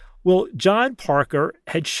 Well, John Parker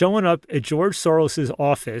had shown up at George Soros's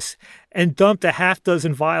office and dumped a half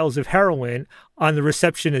dozen vials of heroin on the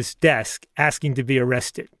receptionist's desk, asking to be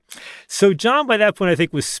arrested. So John, by that point, I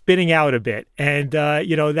think, was spinning out a bit. And,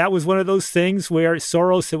 that was one of those things where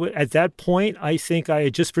Soros, at that point, I think I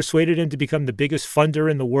had just persuaded him to become the biggest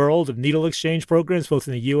funder in the world of needle exchange programs, both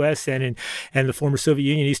in the U.S. and the former Soviet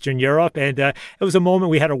Union, Eastern Europe. And it was a moment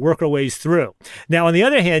we had to work our ways through. Now, on the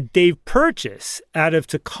other hand, Dave Purchase out of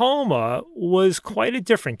Tacoma was quite a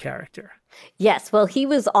different character. Yes, well, he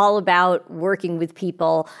was all about working with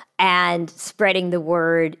people and spreading the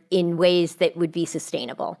word in ways that would be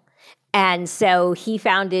sustainable. And so he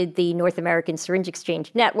founded the North American Syringe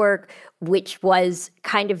Exchange Network, which was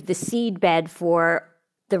kind of the seedbed for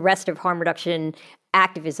the rest of harm reduction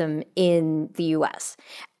activism in the US.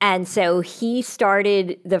 And so he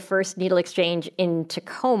started the first needle exchange in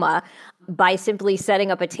Tacoma by simply setting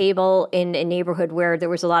up a table in a neighborhood where there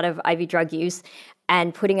was a lot of IV drug use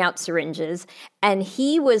and putting out syringes. And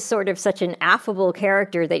he was sort of such an affable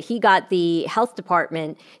character that he got the health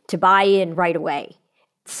department to buy in right away.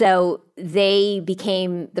 So they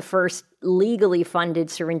became the first legally funded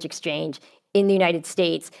syringe exchange in the United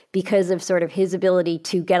States because of sort of his ability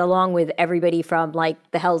to get along with everybody from like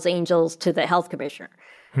the Hells Angels to the health commissioner.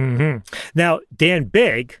 Mm-hmm. Now, Dan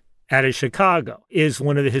Bigg out of Chicago is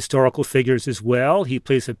one of the historical figures as well. He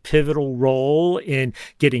plays a pivotal role in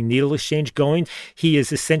getting needle exchange going. He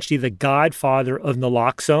is essentially the godfather of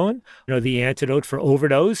naloxone, the antidote for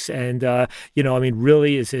overdose. And,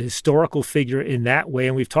 really is a historical figure in that way.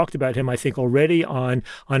 And we've talked about him, I think, already on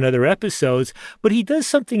other episodes. But he does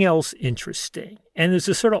something else interesting. And there's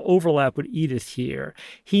a sort of overlap with Edith here.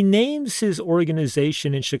 He names his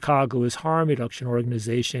organization in Chicago, his harm reduction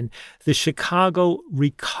organization, the Chicago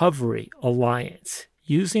Recovery Alliance,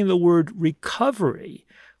 using the word recovery,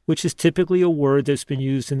 which is typically a word that's been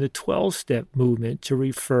used in the 12-step movement to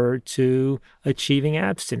refer to achieving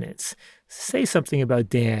abstinence. Say something about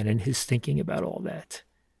Dan and his thinking about all that.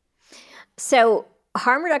 So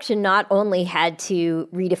harm reduction not only had to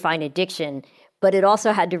redefine addiction, but it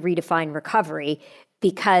also had to redefine recovery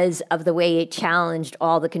because of the way it challenged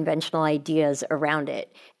all the conventional ideas around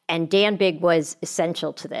it. And Dan Bigg was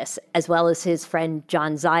essential to this, as well as his friend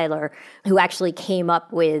John Zeiler, who actually came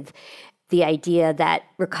up with the idea that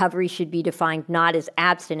recovery should be defined not as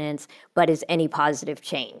abstinence, but as any positive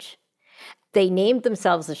change. They named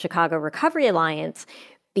themselves the Chicago Recovery Alliance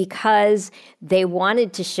because they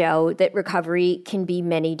wanted to show that recovery can be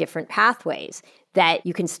many different pathways, that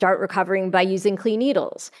you can start recovering by using clean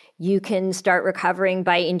needles. You can start recovering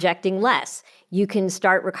by injecting less. You can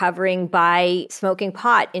start recovering by smoking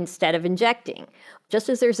pot instead of injecting. Just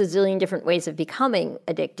as there's a zillion different ways of becoming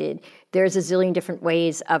addicted, there's a zillion different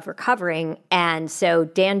ways of recovering. And so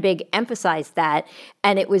Dan Bigg emphasized that.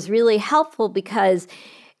 And it was really helpful because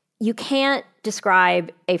you can't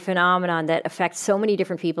describe a phenomenon that affects so many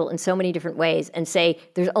different people in so many different ways and say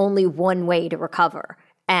there's only one way to recover.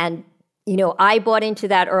 And, I bought into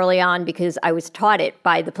that early on because I was taught it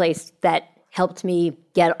by the place that helped me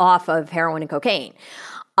get off of heroin and cocaine.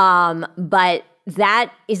 But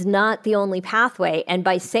that is not the only pathway. And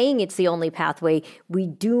by saying it's the only pathway, we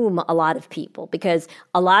doom a lot of people because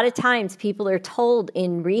a lot of times people are told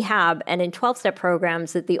in rehab and in 12-step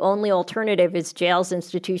programs that the only alternative is jails,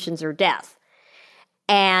 institutions, or death.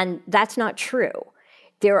 And that's not true.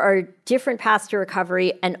 There are different paths to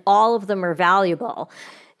recovery, and all of them are valuable.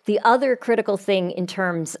 The other critical thing in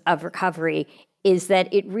terms of recovery is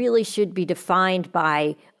that it really should be defined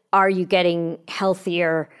by, are you getting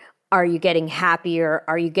healthier? Are you getting happier?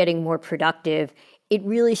 Are you getting more productive? It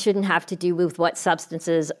really shouldn't have to do with what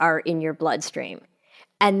substances are in your bloodstream.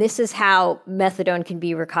 And this is how methadone can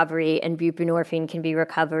be recovery and buprenorphine can be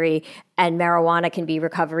recovery and marijuana can be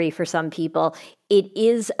recovery for some people. It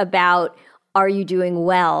is about, are you doing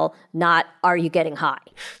well, not are you getting high?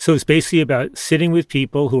 So it's basically about sitting with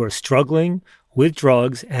people who are struggling with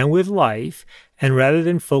drugs and with life, and rather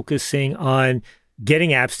than focusing on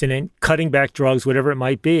getting abstinent, cutting back drugs, whatever it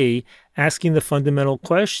might be, asking the fundamental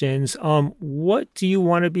questions, what do you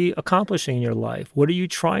want to be accomplishing in your life? What are you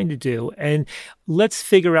trying to do? And let's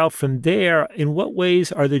figure out from there, in what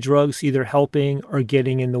ways are the drugs either helping or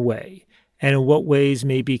getting in the way? And in what ways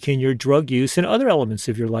maybe can your drug use and other elements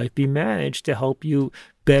of your life be managed to help you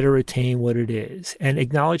better attain what it is? And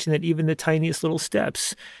acknowledging that even the tiniest little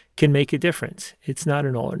steps can make a difference. It's not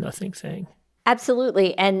an all or nothing thing.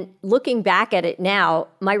 Absolutely. And looking back at it now,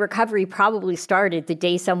 my recovery probably started the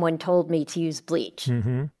day someone told me to use bleach,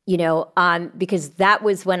 because that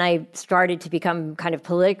was when I started to become kind of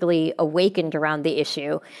politically awakened around the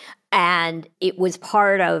issue. And it was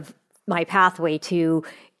part of my pathway to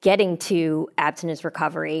getting to abstinence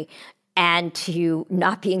recovery and to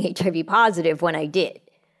not being HIV positive when I did.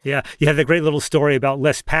 Yeah, you have the great little story about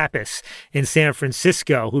Les Pappas in San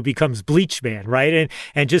Francisco who becomes bleach man, right?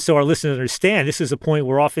 And just so our listeners understand, this is a point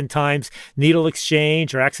where oftentimes needle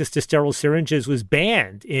exchange or access to sterile syringes was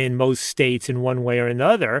banned in most states in one way or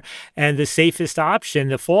another. And the safest option,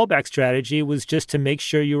 the fallback strategy, was just to make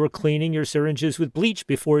sure you were cleaning your syringes with bleach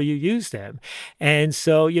before you used them. And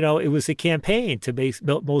so, it was a campaign to make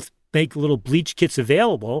make little bleach kits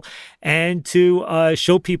available and to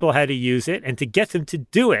show people how to use it and to get them to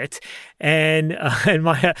do it. And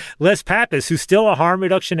my Les Pappas, who's still a harm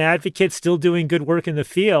reduction advocate, still doing good work in the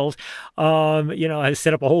field, has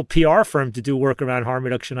set up a whole PR firm to do work around harm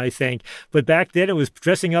reduction, I think. But back then it was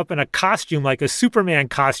dressing up in a costume, like a Superman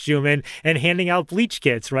costume, and handing out bleach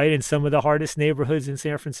kits, right, in some of the hardest neighborhoods in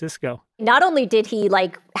San Francisco. Not only did he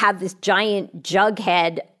have this giant jug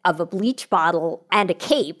head of a bleach bottle and a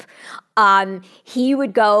cape, he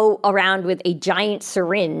would go around with a giant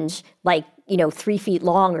syringe, 3 feet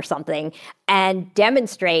long or something, and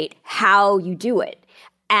demonstrate how you do it.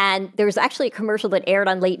 And there was actually a commercial that aired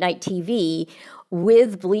on late night TV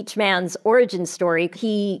with Bleach Man's origin story.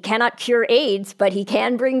 He cannot cure AIDS, but he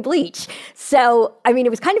can bring bleach. So, it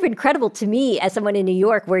was kind of incredible to me as someone in New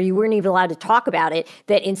York where you weren't even allowed to talk about it,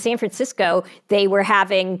 that in San Francisco, they were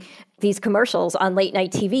having these commercials on late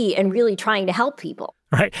night TV and really trying to help people.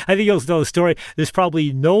 Right. I think you'll know the story. There's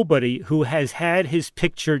probably nobody who has had his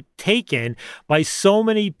picture taken by so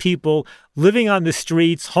many people living on the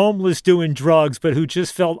streets, homeless, doing drugs, but who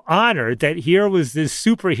just felt honored that here was this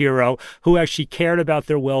superhero who actually cared about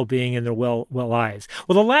their well-being and their well lives.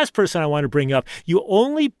 Well, the last person I want to bring up, you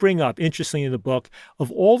only bring up, interestingly in the book,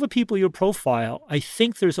 of all the people you profile, I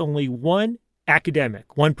think there's only one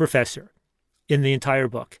academic, one professor in the entire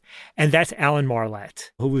book. And that's Alan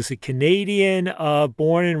Marlatt, who was a Canadian,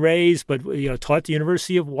 born and raised, but taught at the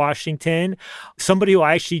University of Washington. Somebody who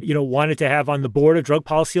I actually wanted to have on the board of Drug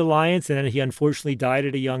Policy Alliance, and then he unfortunately died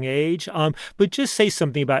at a young age. But just say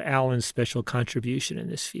something about Alan's special contribution in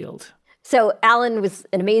this field. So Alan was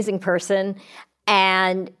an amazing person,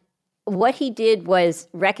 and what he did was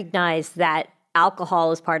recognize that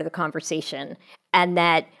alcohol is part of the conversation, and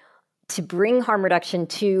that to bring harm reduction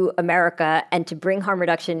to America and to bring harm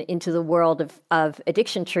reduction into the world of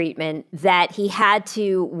addiction treatment, that he had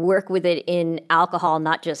to work with it in alcohol,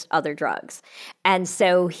 not just other drugs. And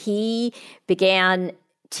so he began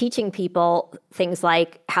teaching people things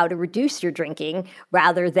like how to reduce your drinking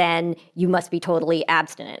rather than you must be totally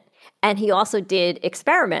abstinent. And he also did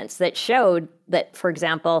experiments that showed that, for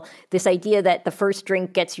example, this idea that the first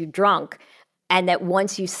drink gets you drunk, and that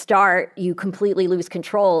once you start, you completely lose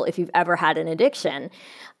control if you've ever had an addiction.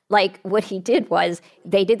 What he did was,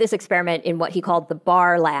 they did this experiment in what he called the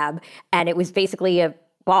bar lab, and it was basically a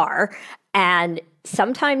bar, and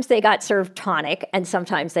sometimes they got served tonic, and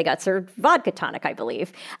sometimes they got served vodka tonic, I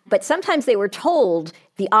believe. But sometimes they were told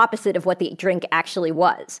the opposite of what the drink actually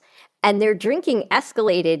was. And their drinking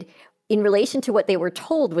escalated in relation to what they were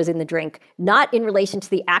told was in the drink, not in relation to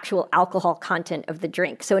the actual alcohol content of the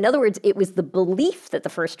drink. So in other words, it was the belief that the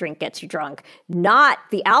first drink gets you drunk, not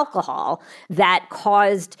the alcohol, that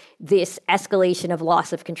caused this escalation of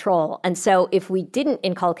loss of control. And so if we didn't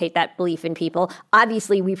inculcate that belief in people,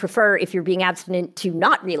 obviously we prefer, if you're being abstinent, to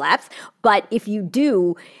not relapse. But if you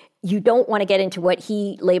do, you don't want to get into what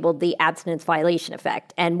he labeled the abstinence violation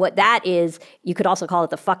effect. And what that is, you could also call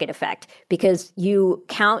it the fuck it effect, because you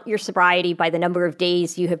count your sobriety by the number of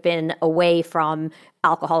days you have been away from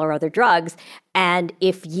alcohol or other drugs. And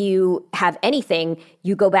if you have anything,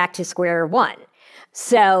 you go back to square one.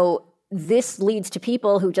 So this leads to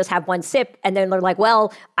people who just have one sip and then they're like,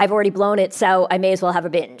 well, I've already blown it, so I may as well have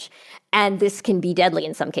a binge. And this can be deadly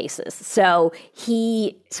in some cases. So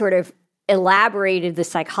he sort of elaborated the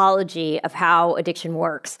psychology of how addiction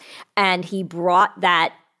works. And he brought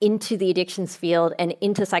that into the addictions field and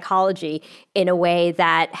into psychology in a way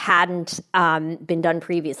that hadn't been done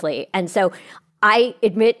previously. And so I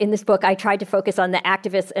admit in this book, I tried to focus on the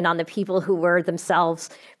activists and on the people who were themselves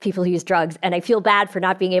people who use drugs. And I feel bad for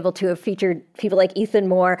not being able to have featured people like Ethan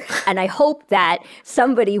more. And I hope that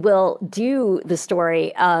somebody will do the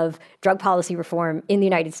story of drug policy reform in the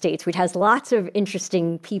United States, which has lots of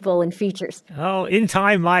interesting people and features. Oh, in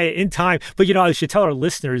time, Maya, in time. But, I should tell our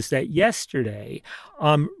listeners that yesterday,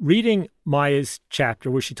 reading Maya's chapter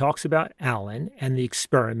where she talks about Alan and the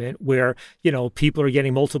experiment where, people are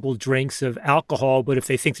getting multiple drinks of alcohol, but if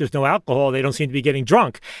they think there's no alcohol, they don't seem to be getting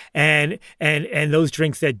drunk. And those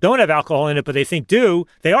drinks that don't have alcohol in it, but they think do,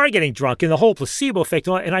 they are getting drunk, and the whole placebo effect.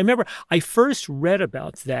 And I remember I first read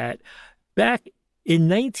about that back in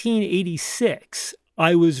 1986.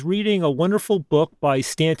 I was reading a wonderful book by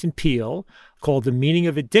Stanton Peele called The Meaning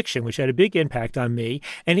of Addiction, which had a big impact on me.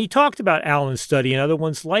 And he talked about Alan's study and other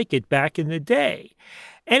ones like it back in the day.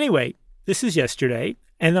 Anyway, this is yesterday.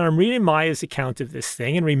 And then I'm reading Maya's account of this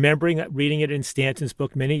thing and remembering reading it in Stanton's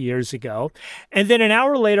book many years ago. And then an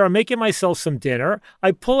hour later, I'm making myself some dinner.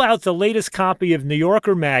 I pull out the latest copy of New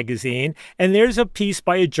Yorker magazine, and there's a piece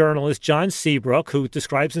by a journalist, John Seabrook, who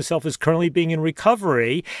describes himself as currently being in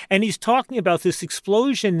recovery. And he's talking about this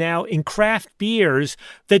explosion now in craft beers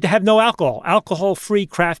that have no alcohol, alcohol-free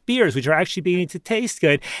craft beers, which are actually beginning to taste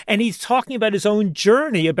good. And he's talking about his own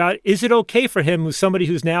journey about, is it okay for him, who's somebody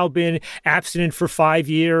who's now been abstinent for 5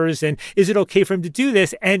 years, and is it okay for him to do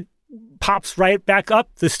this? And pops right back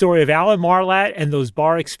up the story of Alan Marlatt and those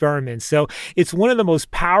bar experiments. So it's one of the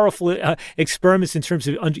most powerful experiments in terms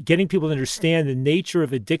of getting people to understand the nature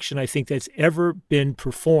of addiction, I think, that's ever been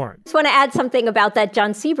performed. I just want to add something about that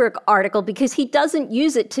John Seabrook article, because he doesn't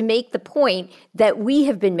use it to make the point that we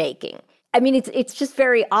have been making. I mean, it's just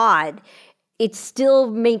very odd. It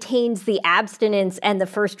still maintains the abstinence and the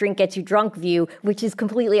first drink gets you drunk view, which is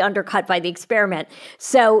completely undercut by the experiment.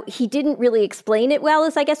 So he didn't really explain it well,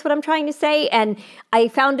 is I guess what I'm trying to say. And I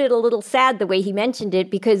found it a little sad the way he mentioned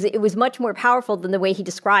it, because it was much more powerful than the way he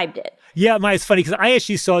described it. Yeah, Maya, it's funny because I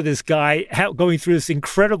actually saw this guy going through this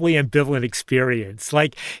incredibly ambivalent experience.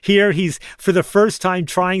 Like here, he's for the first time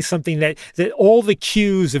trying something that all the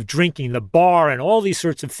cues of drinking, the bar and all these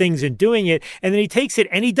sorts of things and doing it. And then he takes it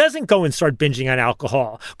and he doesn't go and start binging on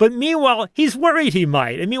alcohol. But meanwhile, he's worried he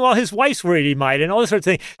might. And meanwhile, his wife's worried he might and all this sort of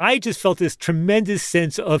thing. I just felt this tremendous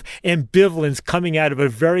sense of ambivalence coming out of a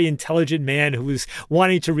very intelligent man who was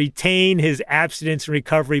wanting to retain his abstinence and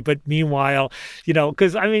recovery. But meanwhile,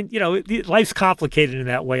 because life's complicated in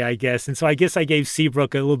that way, I guess. And so I guess I gave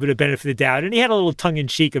Seabrook a little bit of benefit of the doubt. And he had a little tongue in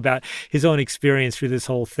cheek about his own experience through this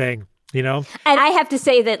whole thing. And I have to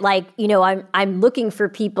say that, I'm looking for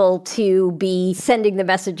people to be sending the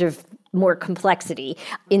message of more complexity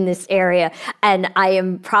in this area, and I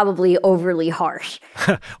am probably overly harsh.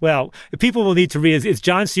 Well, people will need to read it's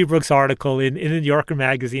John Seabrook's article in the New Yorker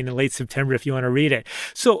magazine in late September if you want to read it.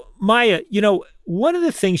 So, Maya, one of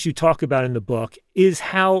the things you talk about in the book is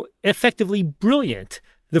how effectively brilliant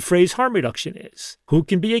the phrase harm reduction is. Who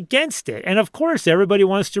can be against it? And of course, everybody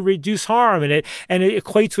wants to reduce harm, and it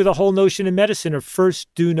equates with the whole notion in medicine of first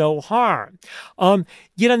do no harm.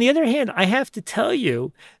 Yet on the other hand, I have to tell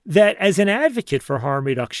you that as an advocate for harm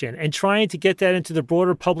reduction and trying to get that into the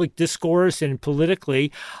broader public discourse and politically,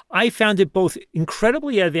 I found it both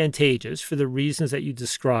incredibly advantageous for the reasons that you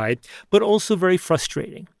described, but also very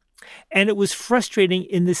frustrating. And it was frustrating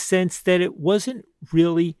in the sense that it wasn't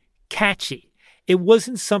really catchy. It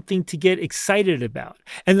wasn't something to get excited about.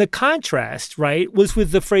 And the contrast, right, was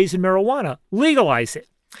with the phrase in marijuana, legalize it.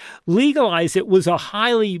 Legalize it was a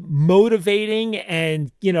highly motivating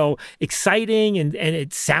and, exciting and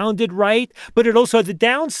it sounded right, but it also had the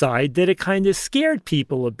downside that it kind of scared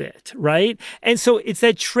people a bit, right? And so it's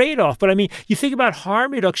that trade-off. But I mean, you think about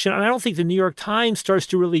harm reduction, and I don't think the New York Times starts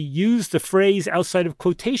to really use the phrase outside of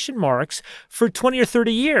quotation marks for 20 or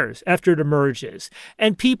 30 years after it emerges.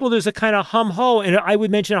 And people, there's a kind of hum-ho, and I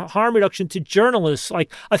would mention harm reduction to journalists like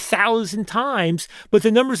 1,000 times, but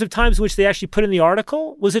the numbers of times in which they actually put in the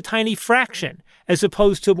article was a tiny fraction as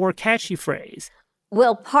opposed to a more catchy phrase.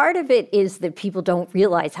 Well, part of it is that people don't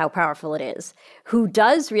realize how powerful it is. Who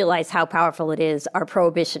does realize how powerful it is are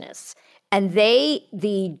prohibitionists. And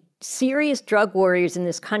the serious drug warriors in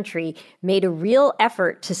this country, made a real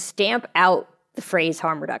effort to stamp out the phrase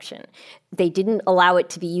harm reduction. They didn't allow it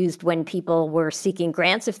to be used when people were seeking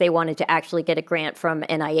grants if they wanted to actually get a grant from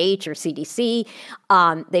NIH or CDC.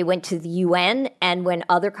 They went to the UN, and when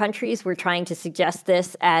other countries were trying to suggest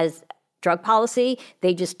this as drug policy,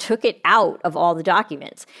 they just took it out of all the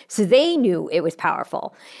documents. So they knew it was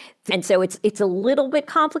powerful. And so it's a little bit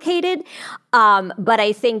complicated. But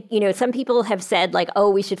I think, some people have said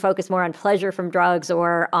we should focus more on pleasure from drugs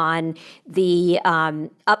or on the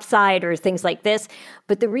upside or things like this.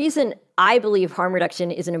 But the reason I believe harm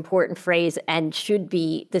reduction is an important phrase and should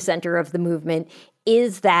be the center of the movement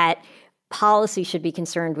is that policy should be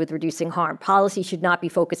concerned with reducing harm. Policy should not be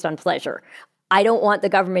focused on pleasure. I don't want the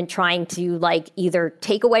government trying to either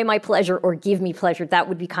take away my pleasure or give me pleasure. That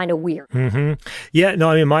would be kind of weird. Mm-hmm. Yeah, no,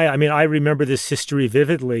 I remember this history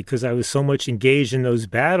vividly because I was so much engaged in those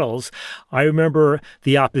battles. I remember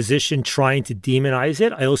the opposition trying to demonize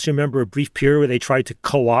it. I also remember a brief period where they tried to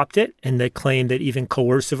co-opt it and they claimed that even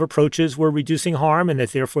coercive approaches were reducing harm and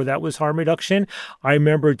that therefore that was harm reduction. I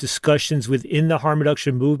remember discussions within the harm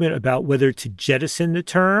reduction movement about whether to jettison the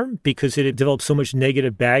term because it had developed so much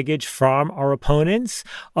negative baggage from our opponents.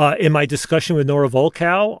 In my discussion with Nora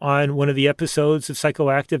Volkow on one of the episodes of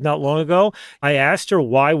Psychoactive not long ago, I asked her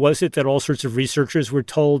why was it that all sorts of researchers were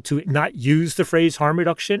told to not use the phrase harm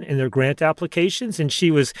reduction in their grant applications. And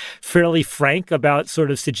she was fairly frank about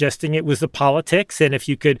sort of suggesting it was the politics. And if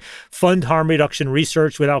you could fund harm reduction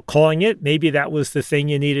research without calling it, maybe that was the thing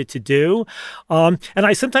you needed to do. And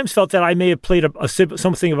I sometimes felt that I may have played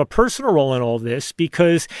something of a personal role in all this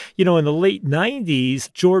because, in the late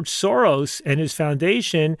 90s, George Soros and his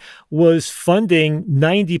foundation was funding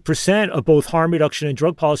 90% of both harm reduction and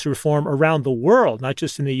drug policy reform around the world, not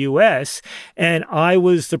just in the U.S. And I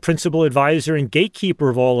was the principal advisor and gatekeeper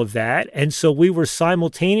of all of that. And so we were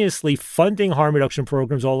simultaneously funding harm reduction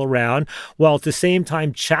programs all around, while at the same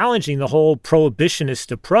time challenging the whole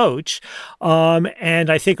prohibitionist approach. And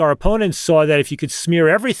I think our opponents saw that if you could smear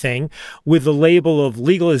everything with the label of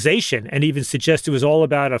legalization and even suggest it was all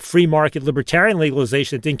about a free market libertarian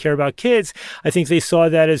legalization that didn't care about kids, I think they saw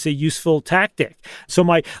that as a useful tactic. So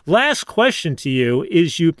my last question to you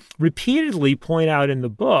is, you repeatedly point out in the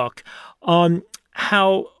book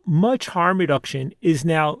how much harm reduction is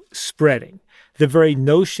now spreading. The very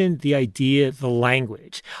notion, the idea, the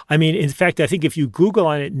language. I mean, in fact, I think if you Google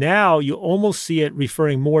on it now, you almost see it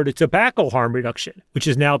referring more to tobacco harm reduction, which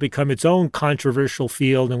has now become its own controversial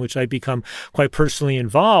field in which I've become quite personally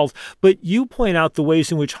involved. But you point out the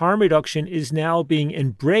ways in which harm reduction is now being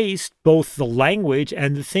embraced, both the language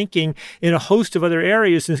and the thinking, in a host of other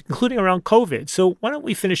areas, including around COVID. So why don't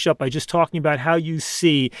we finish up by just talking about how you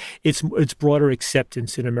see its broader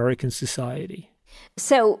acceptance in American society?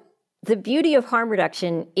 So the beauty of harm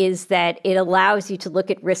reduction is that it allows you to look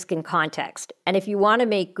at risk in context. And if you want to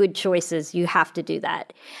make good choices, you have to do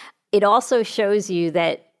that. It also shows you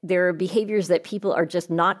that there are behaviors that people are just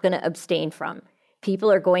not going to abstain from.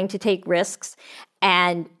 People are going to take risks.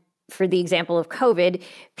 And for the example of COVID,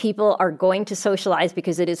 people are going to socialize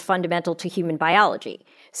because it is fundamental to human biology.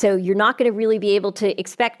 So you're not going to really be able to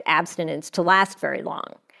expect abstinence to last very long.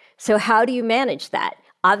 So how do you manage that?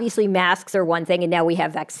 Obviously, masks are one thing, and now we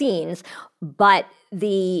have vaccines. But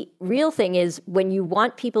the real thing is, when you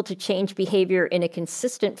want people to change behavior in a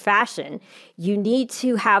consistent fashion, you need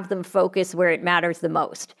to have them focus where it matters the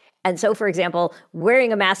most. And so, for example,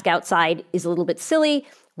 wearing a mask outside is a little bit silly.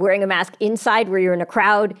 Wearing a mask inside where you're in a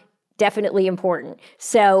crowd, definitely important.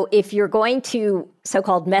 So if you're going to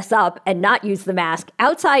so-called mess up and not use the mask,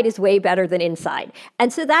 outside is way better than inside.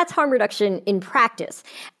 And so that's harm reduction in practice.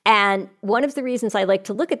 And one of the reasons I like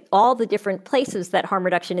to look at all the different places that harm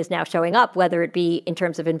reduction is now showing up, whether it be in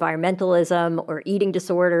terms of environmentalism or eating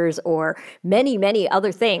disorders or many, many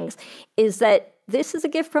other things, is that this is a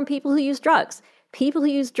gift from people who use drugs. People who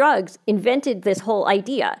use drugs invented this whole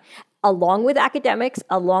idea, along with academics,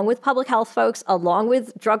 along with public health folks, along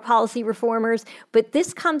with drug policy reformers. But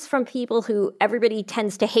this comes from people who everybody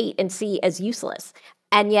tends to hate and see as useless.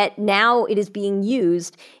 And yet now it is being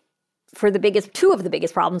used for two of the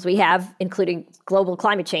biggest problems we have, including global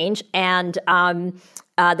climate change and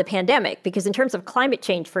the pandemic. Because in terms of climate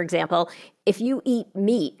change, for example, if you eat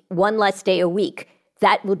meat one less day a week,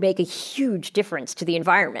 that would make a huge difference to the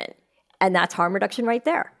environment. And that's harm reduction right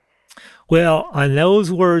there. Well, on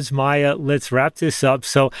those words, Maya, let's wrap this up.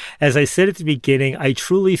 So, as I said at the beginning, I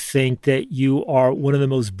truly think that you are one of the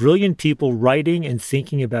most brilliant people writing and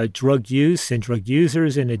thinking about drug use and drug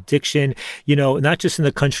users and addiction, not just in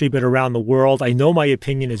the country, but around the world. I know my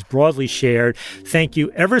opinion is broadly shared. Thank you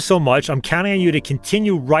ever so much. I'm counting on you to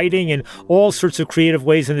continue writing in all sorts of creative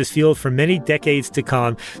ways in this field for many decades to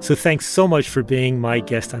come. So thanks so much for being my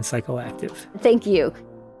guest on Psychoactive. Thank you.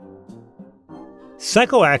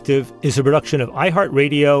 Psychoactive is a production of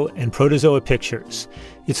iHeartRadio and Protozoa Pictures.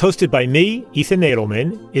 It's hosted by me, Ethan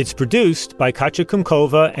Nadelman. It's produced by Katja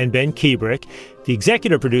Kumkova and Ben Kiebrick. The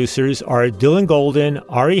executive producers are Dylan Golden,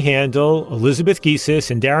 Ari Handel, Elizabeth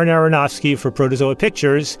Giesis, and Darren Aronofsky for Protozoa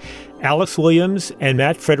Pictures, Alex Williams and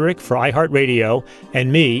Matt Frederick for iHeartRadio,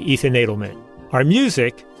 and me, Ethan Nadelman. Our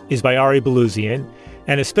music is by Ari Belusian,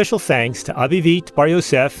 and a special thanks to Avivit Bar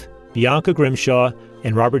Yosef, Bianca Grimshaw,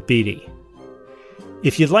 and Robert Beatty.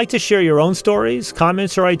 If you'd like to share your own stories,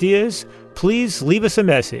 comments, or ideas, please leave us a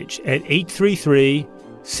message at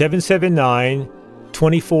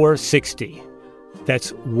 833-779-2460.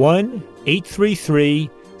 That's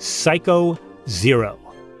 1-833-PSYCHO-0.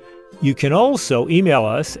 You can also email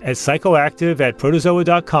us at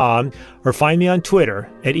psychoactive@protozoa.com or find me on Twitter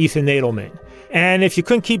at Ethan Nadelman. And if you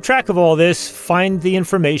couldn't keep track of all this, find the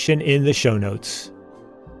information in the show notes.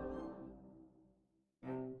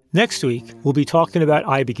 Next week, we'll be talking about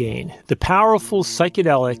ibogaine, the powerful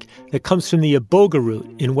psychedelic that comes from the iboga root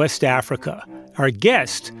in West Africa. Our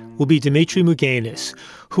guest will be Dimitri Mouganis,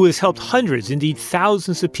 who has helped hundreds, indeed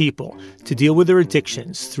thousands of people to deal with their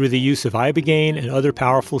addictions through the use of ibogaine and other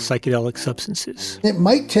powerful psychedelic substances. It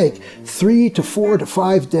might take 3 to 4 to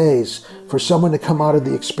 5 days for someone to come out of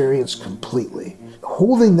the experience completely.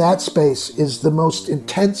 Holding that space is the most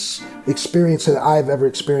intense experience that I've ever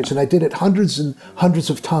experienced, and I did it hundreds and hundreds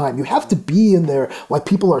of times. You have to be in there while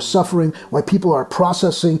people are suffering, while people are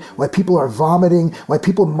processing, while people are vomiting, while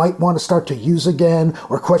people might want to start to use again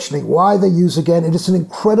or questioning why they use again. It is an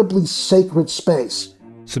incredibly sacred space.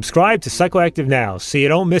 Subscribe to Psychoactive now so you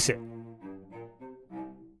don't miss it.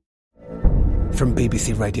 From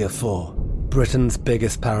BBC Radio 4, Britain's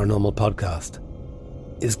biggest paranormal podcast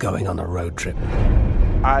is going on a road trip.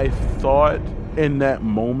 I thought in that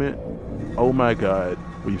moment, oh my God,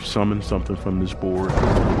 we've summoned something from this board.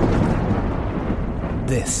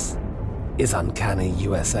 This is Uncanny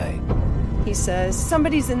USA. He says,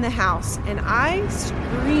 somebody's in the house, and I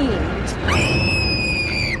screamed.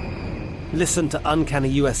 Listen to Uncanny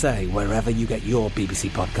USA wherever you get your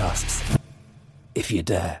BBC podcasts, if you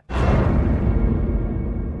dare.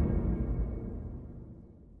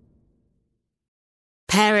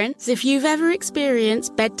 Parents, if you've ever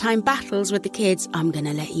experienced bedtime battles with the kids, I'm going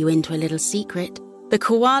to let you into a little secret. The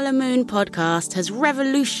Koala Moon podcast has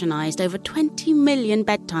revolutionized over 20 million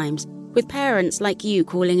bedtimes, with parents like you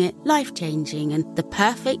calling it life-changing and the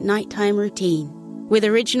perfect nighttime routine. With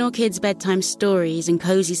original kids' bedtime stories and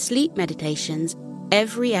cozy sleep meditations,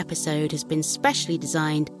 every episode has been specially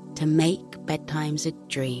designed to make bedtimes a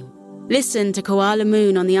dream. Listen to Koala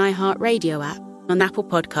Moon on the iHeartRadio app, on Apple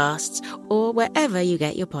Podcasts, or wherever you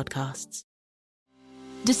get your podcasts.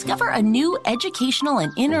 Discover a new educational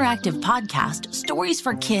and interactive podcast, Stories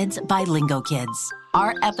for Kids by Lingo Kids.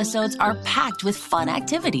 Our episodes are packed with fun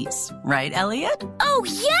activities. Right, Elliot? Oh,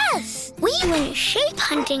 yes! We went shape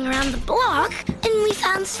hunting around the block, and we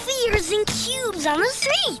found spheres and cubes on the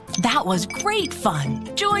street. That was great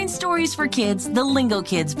fun. Join Stories for Kids, the Lingo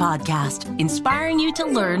Kids podcast, inspiring you to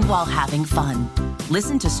learn while having fun.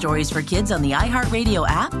 Listen to Stories for Kids on the iHeartRadio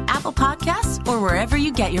app, Apple Podcasts, or wherever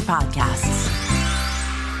you get your podcasts.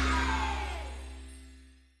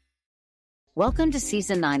 Welcome to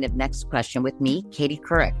Season 9 of Next Question with me, Katie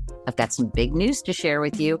Couric. I've got some big news to share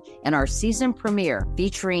with you in our season premiere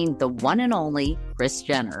featuring the one and only Kris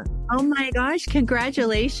Jenner. Oh my gosh,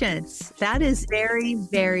 congratulations. That is very,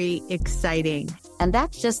 very exciting. And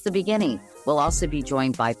that's just the beginning. We'll also be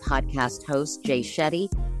joined by podcast host Jay Shetty,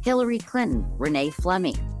 Hillary Clinton, Renee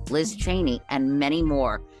Fleming, Liz Cheney, and many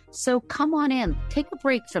more. So come on in, take a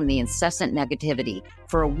break from the incessant negativity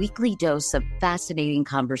for a weekly dose of fascinating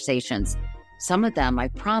conversations. Some of them, I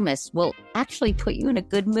promise, will actually put you in a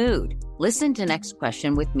good mood. Listen to Next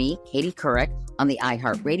Question with me, Katie Couric, on the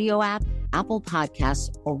iHeartRadio app, Apple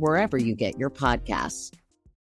Podcasts, or wherever you get your podcasts.